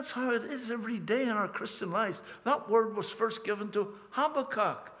 And that's how it is every day in our Christian lives. That word was first given to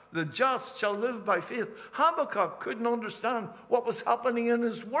Habakkuk. The just shall live by faith. Habakkuk couldn't understand what was happening in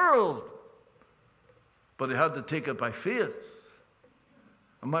his world, but he had to take it by faith.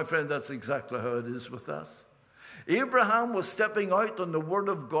 And my friend, that's exactly how it is with us. Abraham was stepping out on the word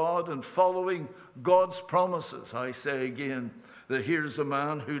of God and following God's promises. I say again that here's a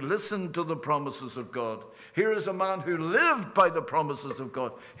man who listened to the promises of God. Here is a man who lived by the promises of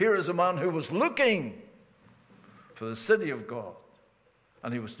God. Here is a man who was looking for the city of God.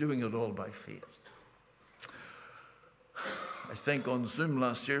 And he was doing it all by faith. I think on Zoom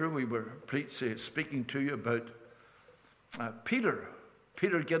last year we were speaking to you about Peter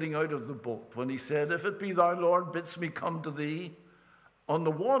getting out of the boat when he said, "If it be thy Lord bids me come to thee on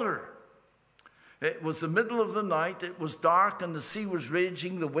the water." It was the middle of the night, it was dark, and the sea was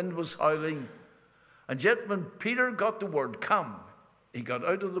raging, the wind was howling. And yet when Peter got the word, "Come," he got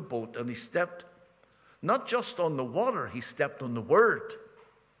out of the boat and he stepped not just on the water, he stepped on the word.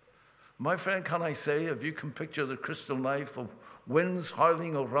 My friend, can I say, if you can picture the Christian life of winds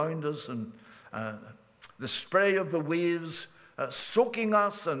howling around us and the spray of the waves soaking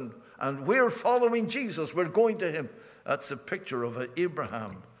us, and we're following Jesus, we're going to him. That's a picture of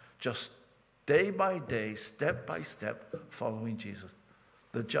Abraham, just day by day, step by step, following Jesus.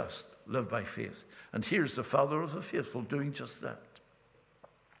 The just live by faith. And here's the father of the faithful doing just that.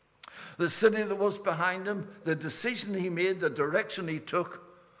 The city that was behind him, the decision he made, the direction he took,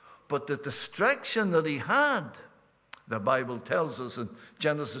 but the distraction that he had. The Bible tells us in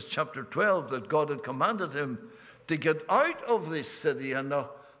Genesis chapter 12 that God had commanded him to get out of this city and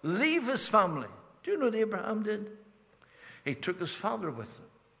leave his family. Do you know what Abraham did? He took his father with him.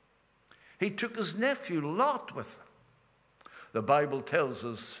 He took his nephew Lot with him. The Bible tells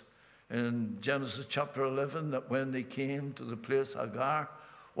us in Genesis chapter 11 that when they came to the place Hagar,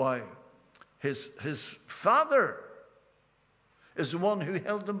 why, his father is the one who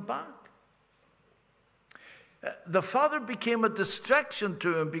held them back. The father became a distraction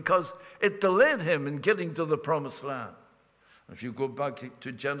to him because it delayed him in getting to the promised land. If you go back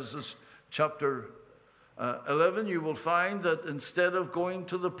to Genesis chapter 11, you will find that instead of going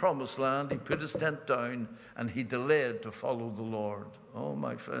to the promised land, he put his tent down and he delayed to follow the Lord. Oh,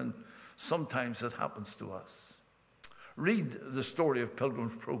 my friend, sometimes it happens to us. Read the story of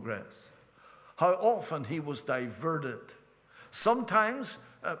Pilgrim's Progress. How often he was diverted. Sometimes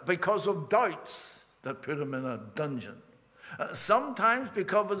because of doubts that put him in a dungeon. Sometimes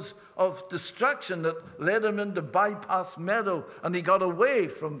because of distraction that led him into Bypath Meadow and he got away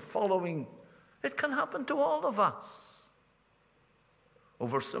from following. It can happen to all of us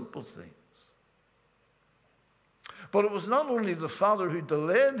over simple things. But it was not only the father who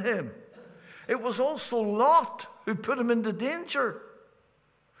delayed him, it was also Lot who put him into danger.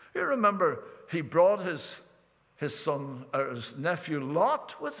 You remember he brought his son, or his nephew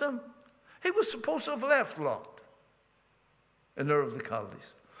Lot with him. He was supposed to have left Lot in Ur of the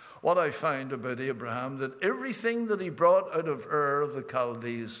Chaldees. What I find about Abraham, that everything that he brought out of Ur of the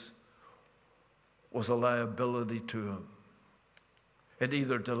Chaldees was a liability to him. It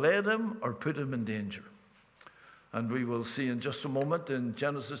either delayed him or put him in danger. And we will see in just a moment in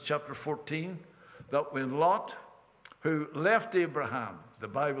Genesis chapter 14 that when Lot, who left Abraham, the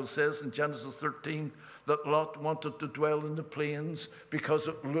Bible says in Genesis 13 that Lot wanted to dwell in the plains because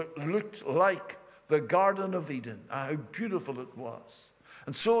it looked like the Garden of Eden, how beautiful it was.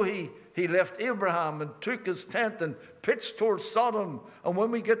 And so he left Abraham and took his tent and pitched towards Sodom. And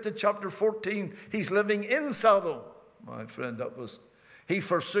when we get to chapter 14, he's living in Sodom. My friend, he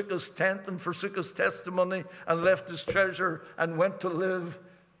forsook his tent and forsook his testimony and left his treasure and went to live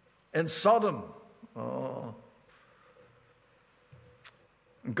in Sodom. Oh.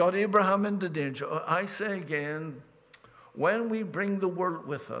 Got Abraham into danger. I say again, when we bring the world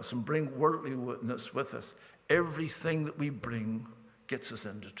with us and bring worldly witness with us, everything that we bring gets us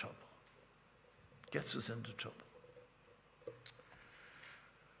into trouble. Gets us into trouble.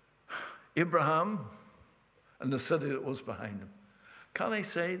 Abraham and the city that was behind him. Can I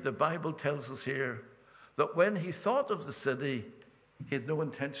say, the Bible tells us here that when he thought of the city, he had no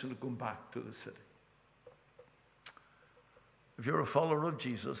intention of going back to the city. If you're a follower of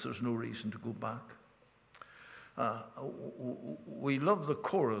Jesus, there's no reason to go back. We love the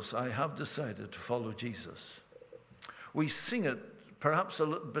chorus, "I have decided to follow Jesus." We sing it perhaps a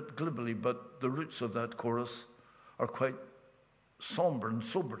little bit glibly, but the roots of that chorus are quite somber and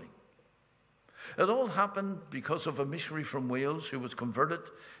sobering. It all happened because of a missionary from Wales who was converted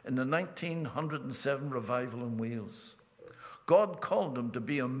in the 1907 revival in Wales. God called him to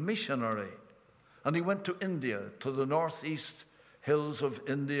be a missionary, and he went to India, to the northeast hills of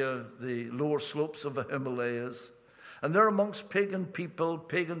India, the lower slopes of the Himalayas. And there amongst pagan people,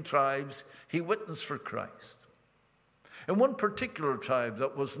 pagan tribes, he witnessed for Christ. In one particular tribe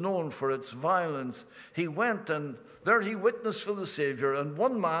that was known for its violence, he went and there he witnessed for the Savior. And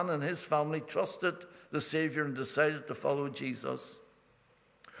one man and his family trusted the Savior and decided to follow Jesus.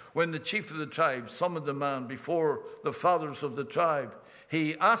 When the chief of the tribe summoned the man before the fathers of the tribe,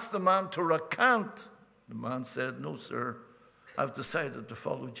 he asked the man to recant. The man said, "No, sir, I've decided to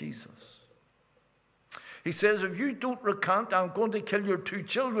follow Jesus." He says, if you don't recant, I'm going to kill your 2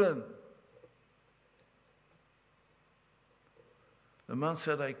 children. The man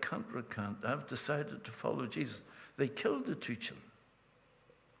said, I can't recant. I've decided to follow Jesus. They killed the 2 children.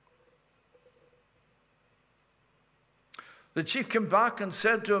 The chief came back and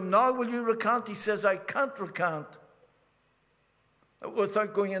said to him, now will you recant? He says, I can't recant.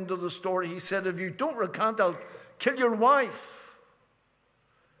 Without going into the story, he said, if you don't recant, I'll kill your wife.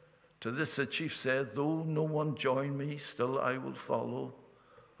 To this the chief said, though no one join me, still I will follow.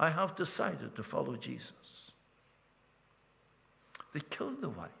 I have decided to follow Jesus. They killed the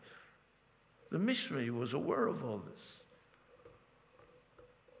wife. The missionary was aware of all this.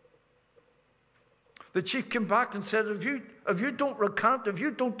 The chief came back and said, if you don't recant, if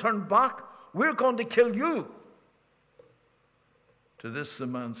you don't turn back, we're going to kill you. To this the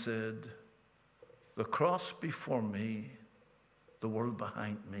man said, the cross before me, the world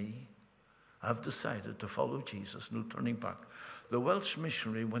behind me. I've decided to follow Jesus, no turning back. The Welsh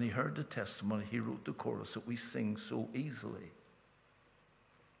missionary, when he heard the testimony, he wrote the chorus that we sing so easily.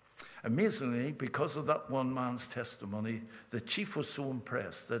 Amazingly, because of that one man's testimony, the chief was so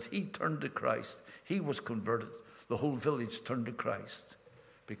impressed that he turned to Christ. He was converted. The whole village turned to Christ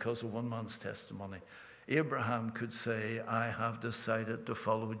because of one man's testimony. Abraham could say, I have decided to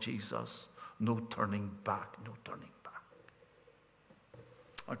follow Jesus. No turning back, no turning back.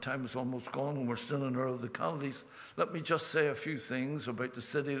 Our time is almost gone and we're still in Ur of the Chaldees. Let me just say a few things about the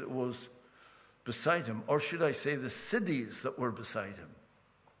city that was beside him, or should I say the cities that were beside him.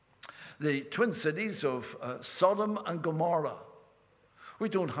 The twin cities of Sodom and Gomorrah. We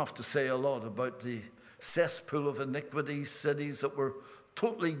don't have to say a lot about the cesspool of iniquity, cities that were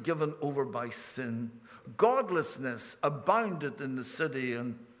totally given over by sin. Godlessness abounded in the city.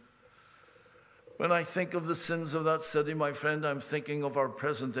 And when I think of the sins of that city, my friend, I'm thinking of our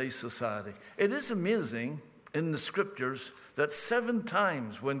present day society. It is amazing in the scriptures that 7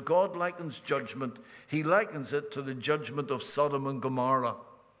 times when God likens judgment, he likens it to the judgment of Sodom and Gomorrah.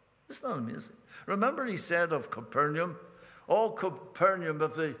 Isn't that amazing? Remember he said of Capernaum, "Oh, Capernaum,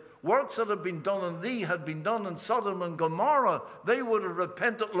 if the works that have been done in thee had been done in Sodom and Gomorrah, they would have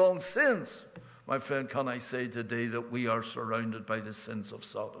repented long since." My friend, can I say today that we are surrounded by the sins of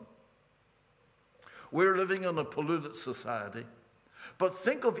Sodom? We're living in a polluted society. But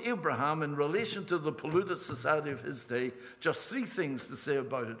think of Abraham in relation to the polluted society of his day. Just 3 things to say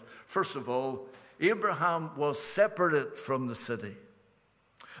about it. First of all, Abraham was separated from the city.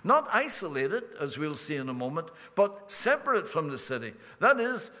 Not isolated, as we'll see in a moment, but separate from the city. That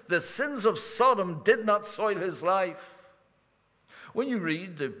is, the sins of Sodom did not soil his life. When you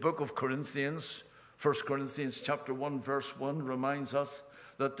read the book of Corinthians, 1 Corinthians chapter 1, verse 1 reminds us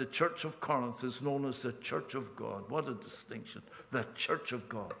that the church of Corinth is known as the church of God. What a distinction, the church of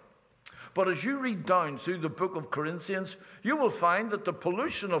God. But as you read down through the book of Corinthians, you will find that the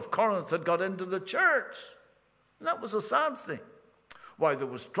pollution of Corinth had got into the church. And that was a sad thing. Why, there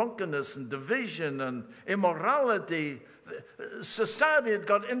was drunkenness and division and immorality. Society had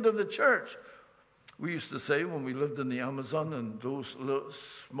got into the church. We used to say when we lived in the Amazon and those little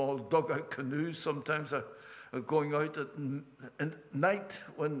small dugout canoes, sometimes are going out at night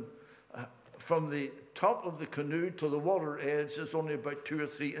when from the top of the canoe to the water edge is only about 2 or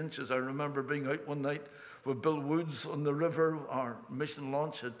 3 inches. I remember being out one night with Bill Woods on the river. Our mission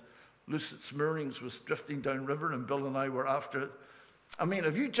launch had loosed its moorings, was drifting down river, and Bill and I were after it. I mean,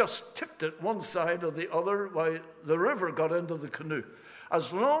 if you just tipped it one side or the other, why, the river got into the canoe.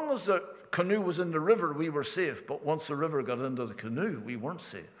 As long as the canoe was in the river, we were safe. But once the river got into the canoe, we weren't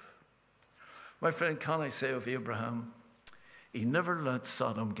safe. My friend, can I say of Abraham, he never let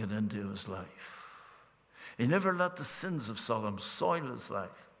Sodom get into his life. He never let the sins of Sodom soil his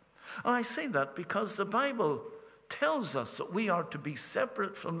life. And I say that because the Bible tells us that we are to be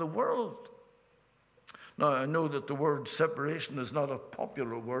separate from the world. Now, I know that the word separation is not a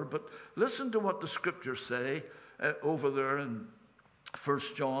popular word, but listen to what the scriptures say over there in 1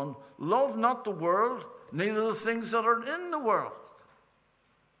 John. Love not the world, neither the things that are in the world.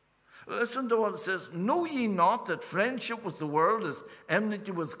 Listen to what it says. Know ye not that friendship with the world is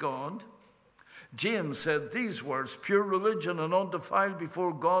enmity with God? James said these words, pure religion and undefiled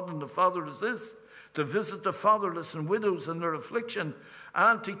before God and the Father is this, to visit the fatherless and widows in their affliction,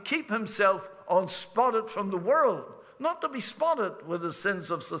 and to keep himself unspotted from the world, not to be spotted with the sins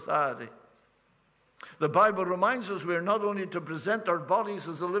of society. The Bible reminds us we are not only to present our bodies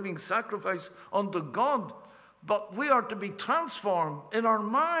as a living sacrifice unto God, but we are to be transformed in our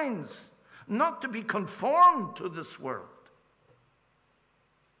minds, not to be conformed to this world.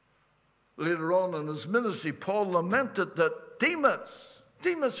 Later on in his ministry, Paul lamented that Demas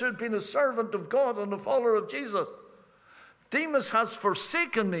Demas, who had been a servant of God and a follower of Jesus. Demas has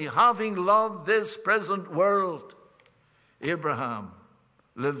forsaken me, having loved this present world. Abraham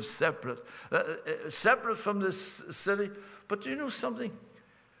lived separate from this city. But do you know something?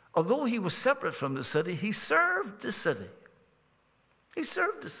 Although he was separate from the city, he served the city. He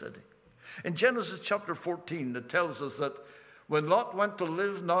served the city. In Genesis chapter 14, it tells us that when Lot went to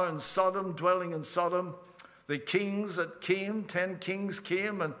live now in Sodom, dwelling in Sodom, the kings that came, 10 kings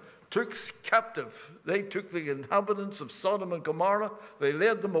came and took captive. They took the inhabitants of Sodom and Gomorrah. They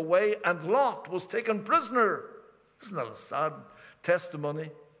led them away, and Lot was taken prisoner. Isn't that a sad testimony?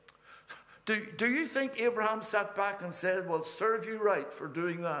 Do you think Abraham sat back and said, well, serve you right for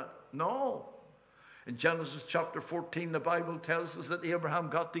doing that? No. In Genesis chapter 14, the Bible tells us that Abraham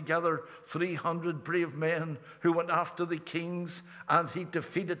got together 300 brave men who went after the kings, and he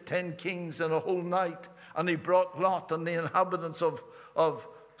defeated 10 kings in a whole night. And he brought Lot and the inhabitants of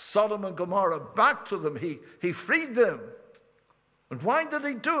Sodom and Gomorrah back to them. He freed them. And why did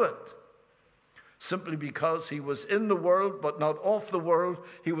he do it? Simply because he was in the world, but not of the world.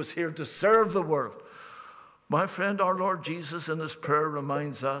 He was here to serve the world. My friend, our Lord Jesus in his prayer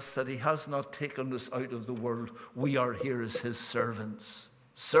reminds us that he has not taken us out of the world. We are here as his servants.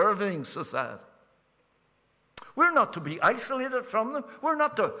 Serving society. We're not to be isolated from them. We're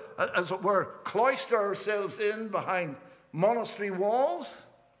not to, as it were, cloister ourselves in behind monastery walls.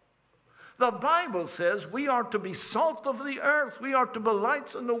 The Bible says we are to be salt of the earth. We are to be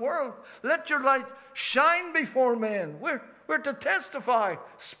lights in the world. Let your light shine before men. We're to testify,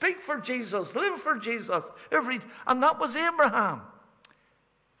 speak for Jesus, live for Jesus. And that was Abraham.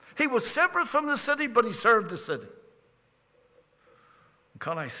 He was separate from the city, but he served the city.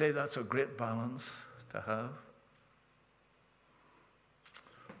 Can I say that's a great balance to have?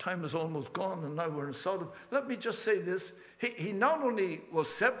 Time is almost gone, and now we're in Sodom. Let me just say this. He not only was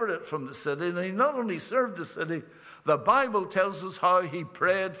separate from the city, and he not only served the city, the Bible tells us how he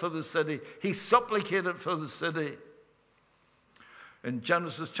prayed for the city. He supplicated for the city. In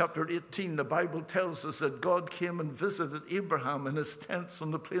Genesis chapter 18, the Bible tells us that God came and visited Abraham in his tents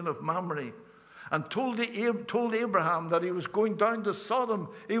on the plain of Mamre, and told Abraham that he was going down to Sodom.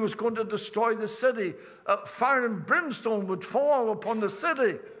 He was going to destroy the city. Fire and brimstone would fall upon the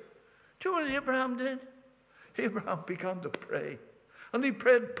city. Do you know what Abraham did? Abraham began to pray. And he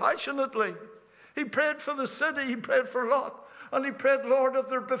prayed passionately. He prayed for the city. He prayed for Lot. And he prayed, Lord, if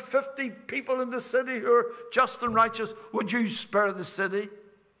there be 50 people in the city who are just and righteous, would you spare the city?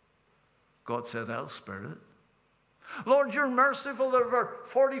 God said, I'll spare it. Lord, you're merciful. There are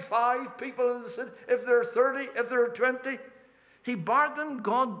 45 people in the city. If there are 30, if there are 20. He bargained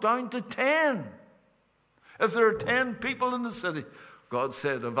God down to 10. If there are 10 people in the city, God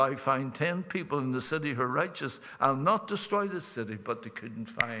said, if I find 10 people in the city who are righteous, I'll not destroy the city. But they couldn't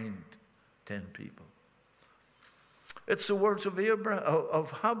find 10 people. It's the words of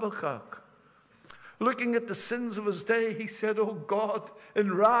Habakkuk. Looking at the sins of his day, he said, oh God,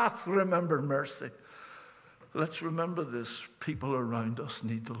 in wrath remember mercy. Let's remember this. People around us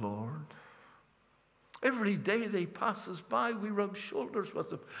need the Lord. Every day they pass us by, we rub shoulders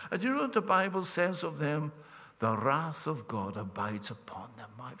with them. And you know what the Bible says of them? The wrath of God abides upon them,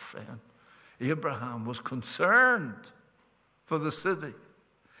 my friend. Abraham was concerned for the city.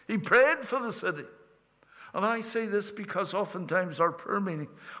 He prayed for the city. And I say this because oftentimes our prayer meeting,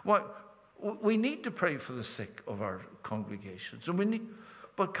 we need to pray for the sick of our congregations.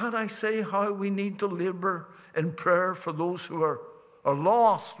 But can I say how we need to labor in prayer for those who are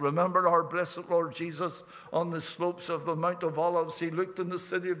lost? Remember our blessed Lord Jesus on the slopes of the Mount of Olives. He looked in the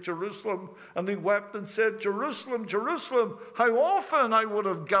city of Jerusalem and he wept and said, Jerusalem, Jerusalem, how often I would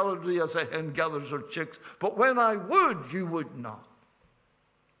have gathered thee as a hen gathers her chicks, but when I would, you would not.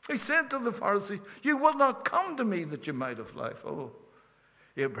 He said to the Pharisees, you will not come to me that you might have life. Oh,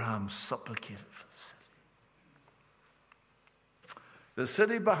 Abraham supplicated for the city. The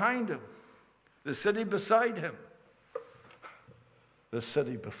city behind him, the city beside him, the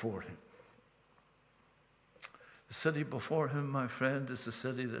city before him. The city before him, my friend, is the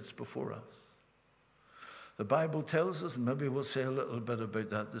city that's before us. The Bible tells us, and maybe we'll say a little bit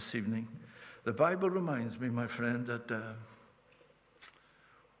about that this evening. The Bible reminds me, my friend, that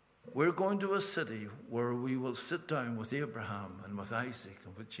we're going to a city where we will sit down with Abraham and with Isaac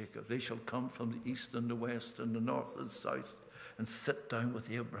and with Jacob. They shall come from the east and the west and the north and the south and sit down with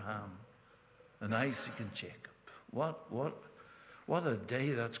Abraham and Isaac and Jacob. What a day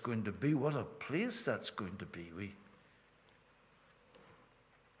that's going to be. What a place that's going to be.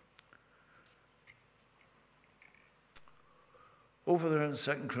 Over there in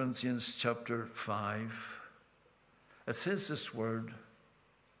 2 Corinthians chapter 5, it says this word,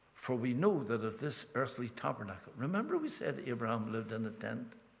 For we know that if this earthly tabernacle, remember we said Abraham lived in a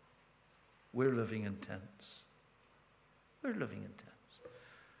tent? We're living in tents. We're living in tents.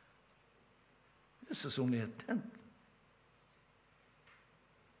 This is only a tent.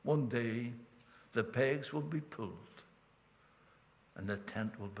 One day, the pegs will be pulled and the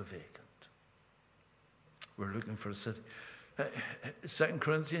tent will be vacant. We're looking for a city. 2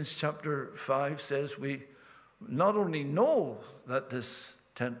 Corinthians chapter 5 says we not only know that this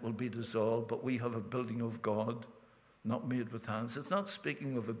tent will be dissolved, but we have a building of God, not made with hands. It's not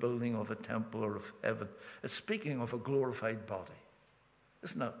speaking of a building of a temple or of heaven. It's speaking of a glorified body.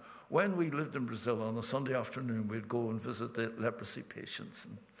 Isn't it? When we lived in Brazil on a Sunday afternoon, we'd go and visit the leprosy patients.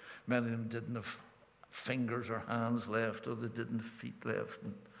 And many of them didn't have fingers or hands left, or they didn't have feet left.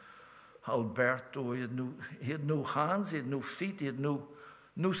 And Alberto, he had no hands, he had no feet, he had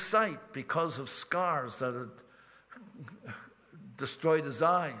no sight because of scars that had destroyed his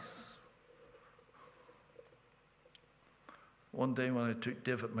eyes. One day when I took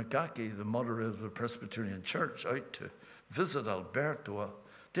David McGackie, the moderator of the Presbyterian Church, out to visit Alberto,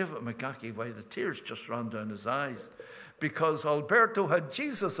 David McGackie, why the tears just ran down his eyes, because Alberto had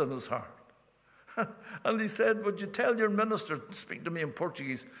Jesus in his heart. And he said, would you tell your minister, speak to me in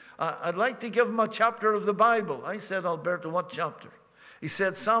Portuguese, I'd like to give him a chapter of the Bible. I said, Alberto, what chapter? He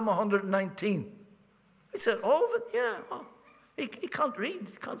said, Psalm 119. I said, all of it? Yeah. Well, he can't read,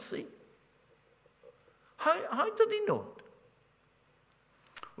 he can't see. How did he know it?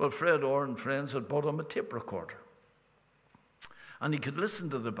 Well, Fred Orr and friends had bought him a tape recorder. And he could listen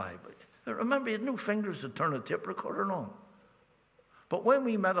to the Bible. Remember, he had no fingers to turn a tape recorder on. But when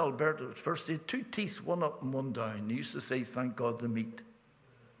we met Alberto at first, he had two teeth, one up and one down. He used to say, thank God the meat.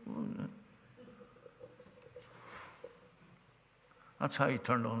 That's how he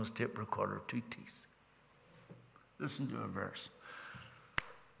turned on his tape recorder, two teeth. Listen to a verse.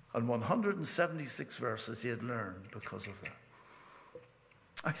 And 176 verses he had learned because of that.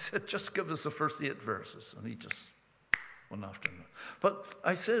 I said, just give us the first 8 verses. And he just went after them. But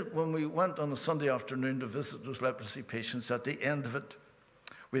I said, when we went on a Sunday afternoon to visit those leprosy patients, at the end of it,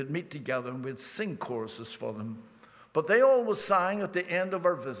 we'd meet together and we'd sing choruses for them. But they always sang at the end of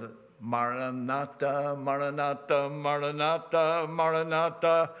our visit, Maranatha, Maranatha, Maranatha,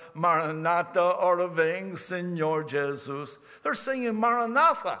 Maranatha, Maranatha, ora vem, Señor Jesus. They're singing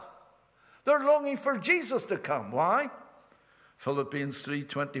Maranatha. They're longing for Jesus to come. Why? Philippians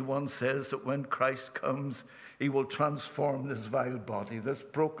 3:21 says that when Christ comes, he will transform this vile body, this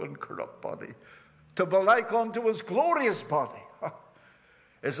broken, corrupt body, to be like unto his glorious body.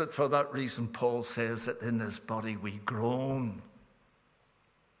 Is it for that reason Paul says that in his body we groan?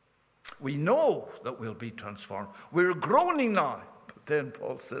 We know that we'll be transformed. We're groaning now. But then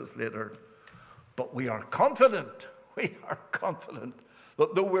Paul says later, but we are confident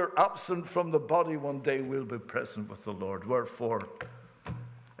that though we're absent from the body, one day we'll be present with the Lord. Wherefore,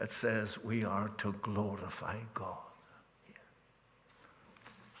 it says we are to glorify God.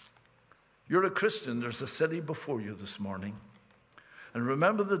 You're a Christian. There's a city before you this morning. And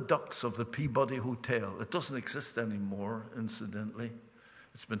remember the ducks of the Peabody Hotel. It doesn't exist anymore, incidentally.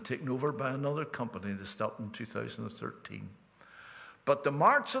 It's been taken over by another company that stopped in 2013. But the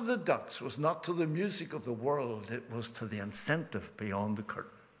March of the Ducks was not to the music of the world. It was to the incentive beyond the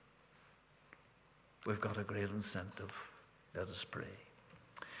curtain. We've got a great incentive. Let us pray.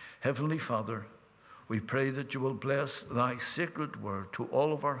 Heavenly Father, we pray that you will bless thy sacred word to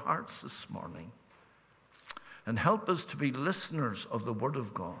all of our hearts this morning and help us to be listeners of the word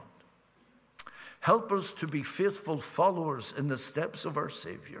of God. Help us to be faithful followers in the steps of our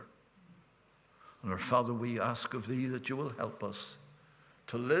Savior. And our Father, we ask of thee that you will help us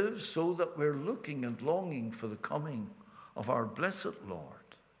to live so that we're looking and longing for the coming of our blessed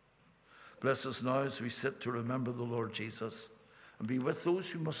Lord. Bless us now as we sit to remember the Lord Jesus, and be with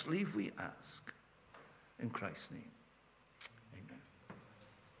those who must leave, we ask. In Christ's name, amen.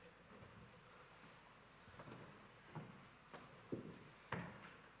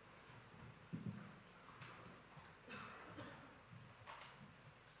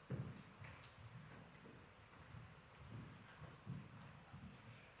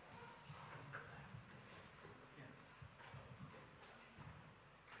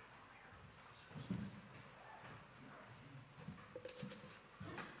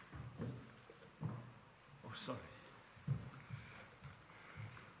 Sorry.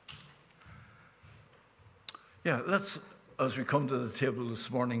 Yeah, let's, as we come to the table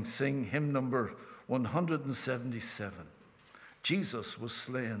this morning, sing hymn number 177. Jesus was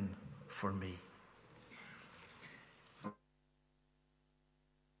slain for me.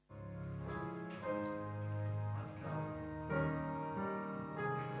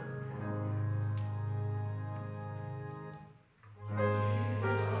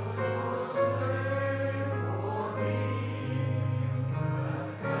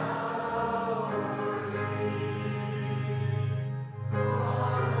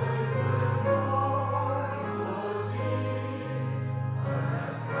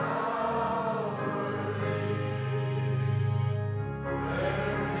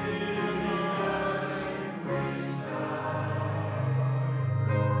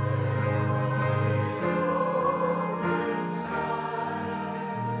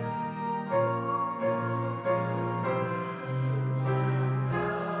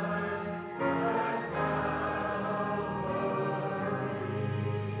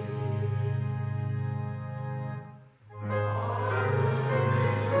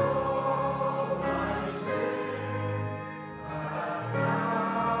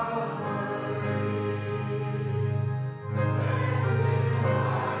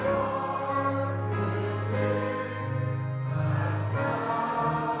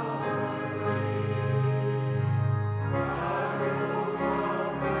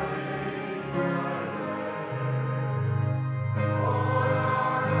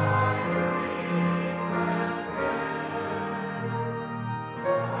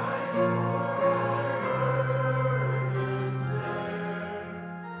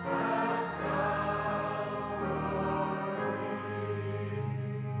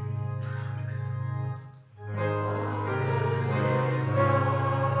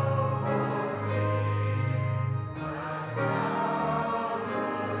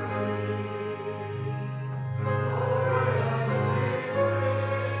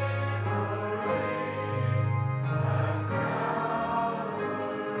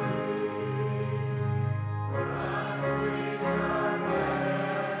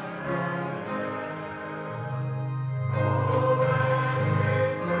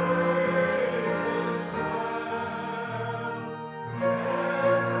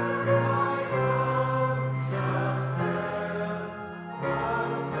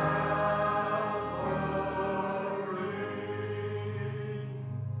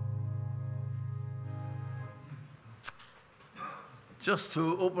 Just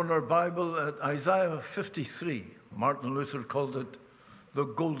to open our Bible at Isaiah 53. Martin Luther called it the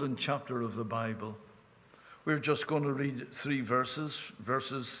golden chapter of the Bible. We're just going to read 3 verses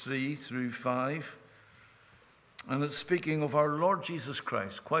 3 through 5. And it's speaking of our Lord Jesus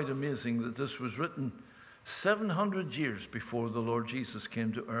Christ. Quite amazing that this was written 700 years before the Lord Jesus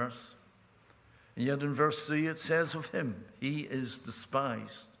came to earth. And yet in verse 3 it says of him, he is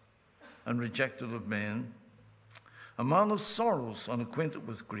despised and rejected of men, a man of sorrows, unacquainted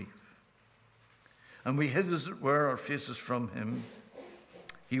with grief. And we hid, as it were, our faces from him.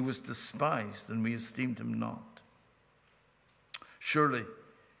 He was despised, and we esteemed him not. Surely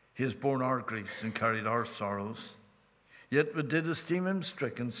he has borne our griefs and carried our sorrows. Yet we did esteem him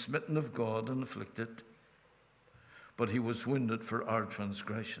stricken, smitten of God, and afflicted. But he was wounded for our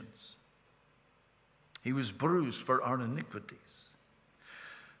transgressions. He was bruised for our iniquities.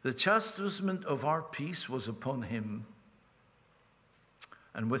 The chastisement of our peace was upon him,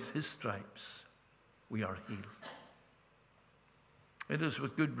 and with his stripes we are healed. It is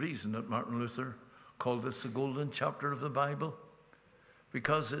with good reason that Martin Luther called this the golden chapter of the Bible,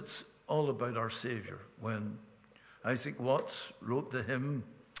 because it's all about our Savior. When Isaac Watts wrote the hymn,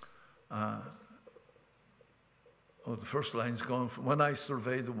 the first line's gone, when I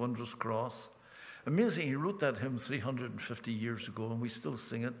survey the wondrous cross. Amazing, he wrote that hymn 350 years ago, and we still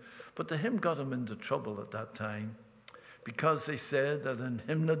sing it. But the hymn got him into trouble at that time, because they said that in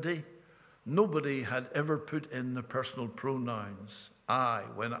hymnody, nobody had ever put in the personal pronouns, I,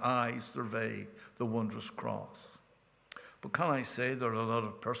 when I survey the wondrous cross. But can I say there are a lot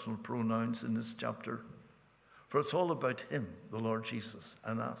of personal pronouns in this chapter? For it's all about him, the Lord Jesus,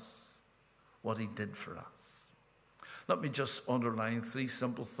 and us, what he did for us. Let me just underline 3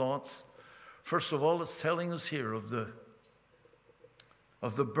 simple thoughts. First of all, it's telling us here of the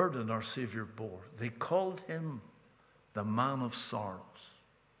burden our Savior bore. They called him the man of sorrows.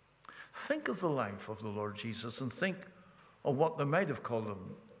 Think of the life of the Lord Jesus and think of what they might have called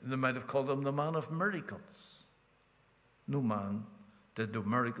him. They might have called him the man of miracles. No man did the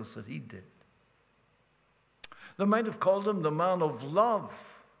miracles that he did. They might have called him the man of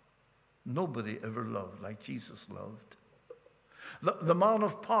love. Nobody ever loved like Jesus loved. The man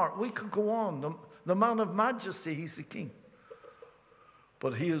of power, we could go on. The man of majesty, he's the king.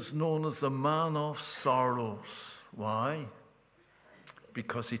 But he is known as the man of sorrows. Why?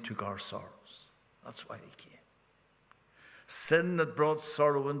 Because he took our sorrows. That's why he came. Sin that brought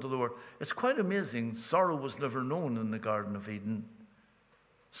sorrow into the world. It's quite amazing. Sorrow was never known in the Garden of Eden.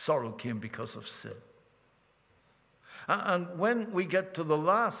 Sorrow came because of sin. And when we get to the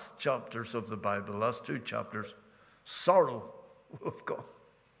last chapters of the Bible, last 2 chapters, sorrow will have gone.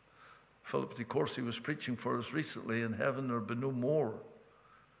 Philip de Courcy was preaching for us recently, in heaven there will be no more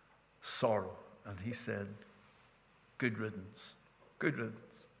sorrow. And he said, good riddance, good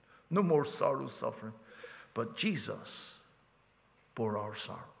riddance. No more sorrow, suffering. But Jesus bore our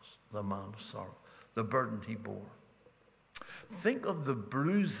sorrows, the man of sorrow, the burden he bore. Think of the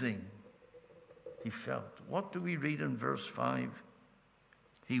bruising he felt. What do we read in verse 5?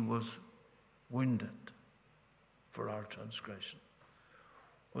 He was wounded for our transgression.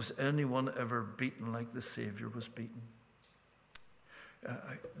 Was anyone ever beaten like the Savior was beaten?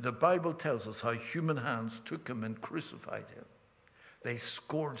 The Bible tells us how human hands took him and crucified him. They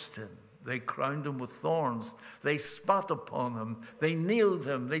scourged him. They crowned him with thorns. They spat upon him. They nailed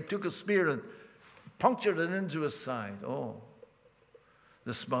him. They took a spear and punctured it into his side. Oh,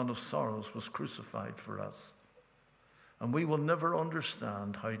 this man of sorrows was crucified for us. And we will never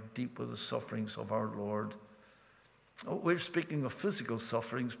understand how deep were the sufferings of our Lord. We're speaking of physical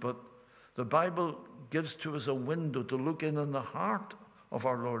sufferings, but the Bible gives to us a window to look in on the heart of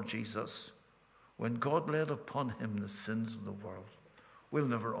our Lord Jesus. When God laid upon him the sins of the world, we'll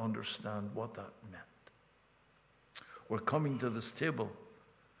never understand what that meant. We're coming to this table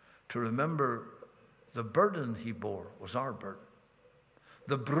to remember the burden he bore was our burden.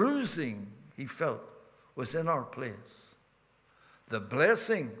 The bruising he felt was in our place. The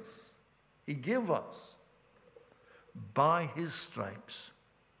blessings he gave us. By his stripes,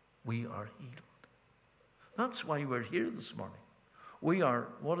 we are healed. That's why we're here this morning. We are,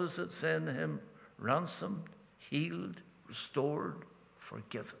 what does it say in him? Ransomed, healed, restored,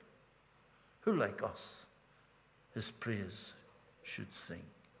 forgiven. Who like us his praise should sing?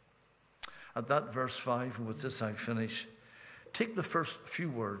 At that verse 5, and with this I finish, take the first few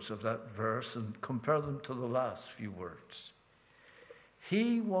words of that verse and compare them to the last few words.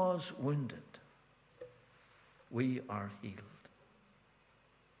 He was wounded. We are healed.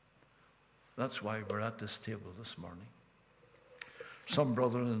 That's why we're at this table this morning. Some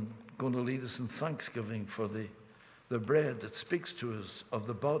brethren are going to lead us in thanksgiving for the the bread that speaks to us of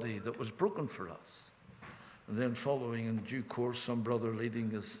the body that was broken for us. And then following in due course, some brother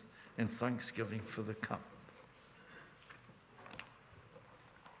leading us in thanksgiving for the cup.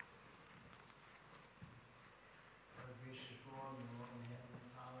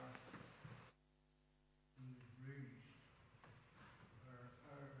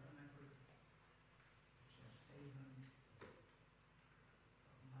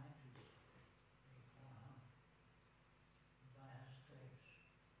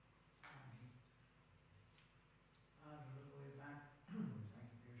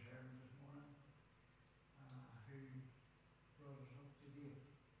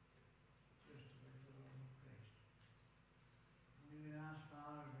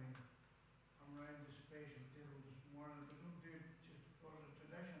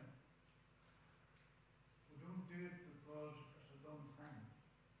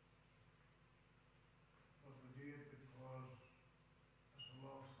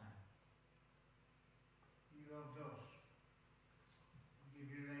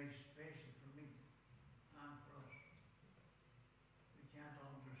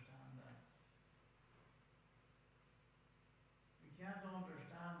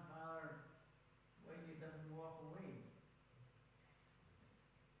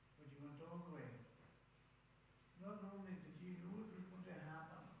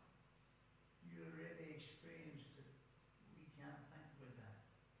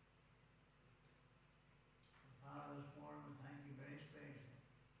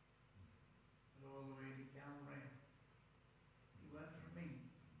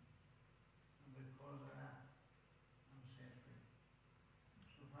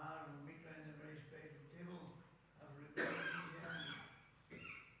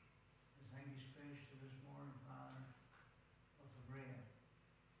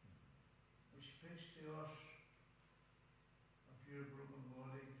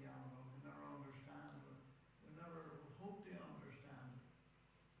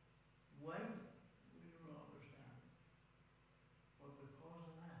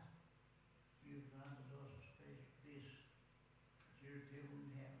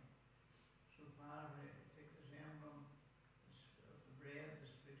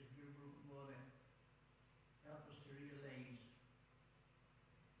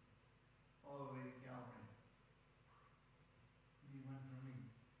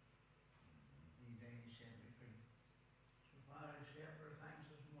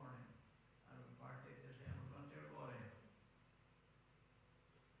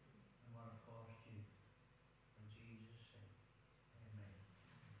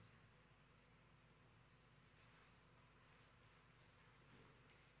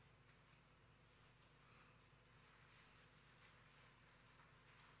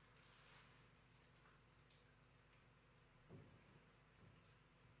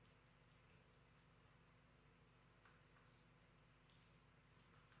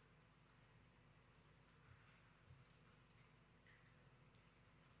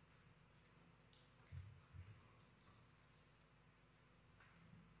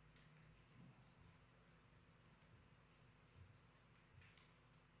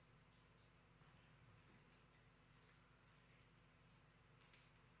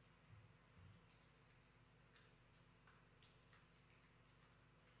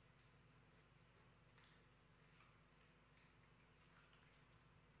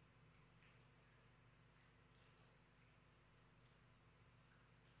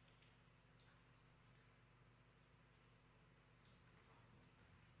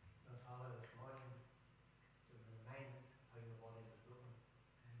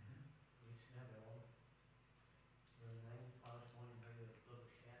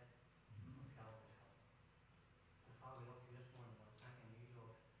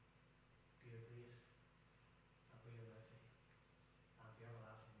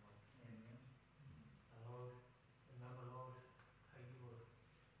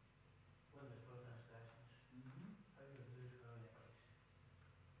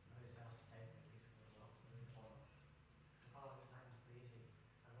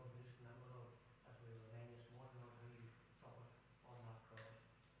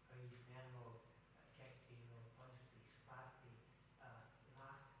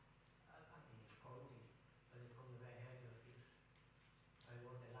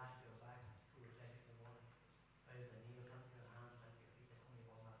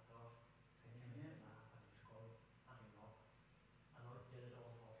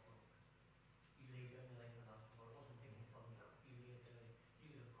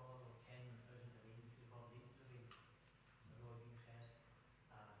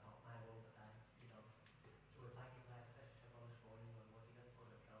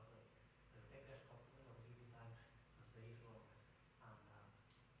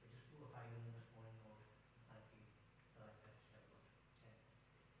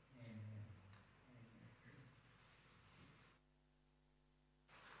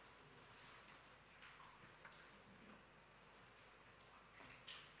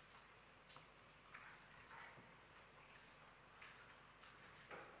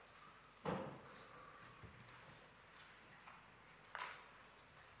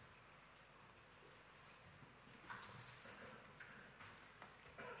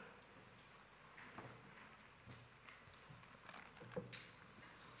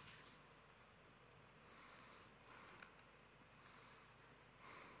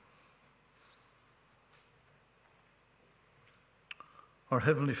 Our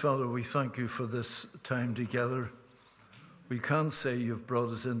Heavenly Father, we thank you for this time together. We can say you've brought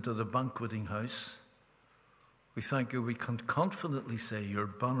us into the banqueting house. We thank you. We can confidently say your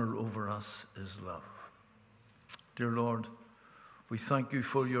banner over us is love. Dear Lord, we thank you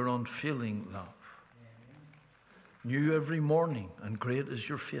for your unfailing love. New every morning, and great is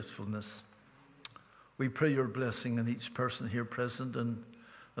your faithfulness. We pray your blessing on each person here present, and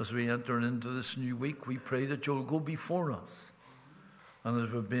as we enter into this new week, we pray that you'll go before us. And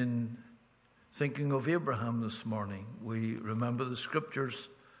as we've been thinking of Abraham this morning, we remember the scriptures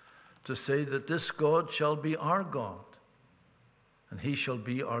to say that this God shall be our God, and he shall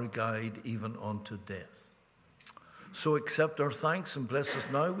be our guide even unto death. So accept our thanks and bless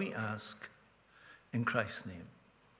us now, we ask, in Christ's name.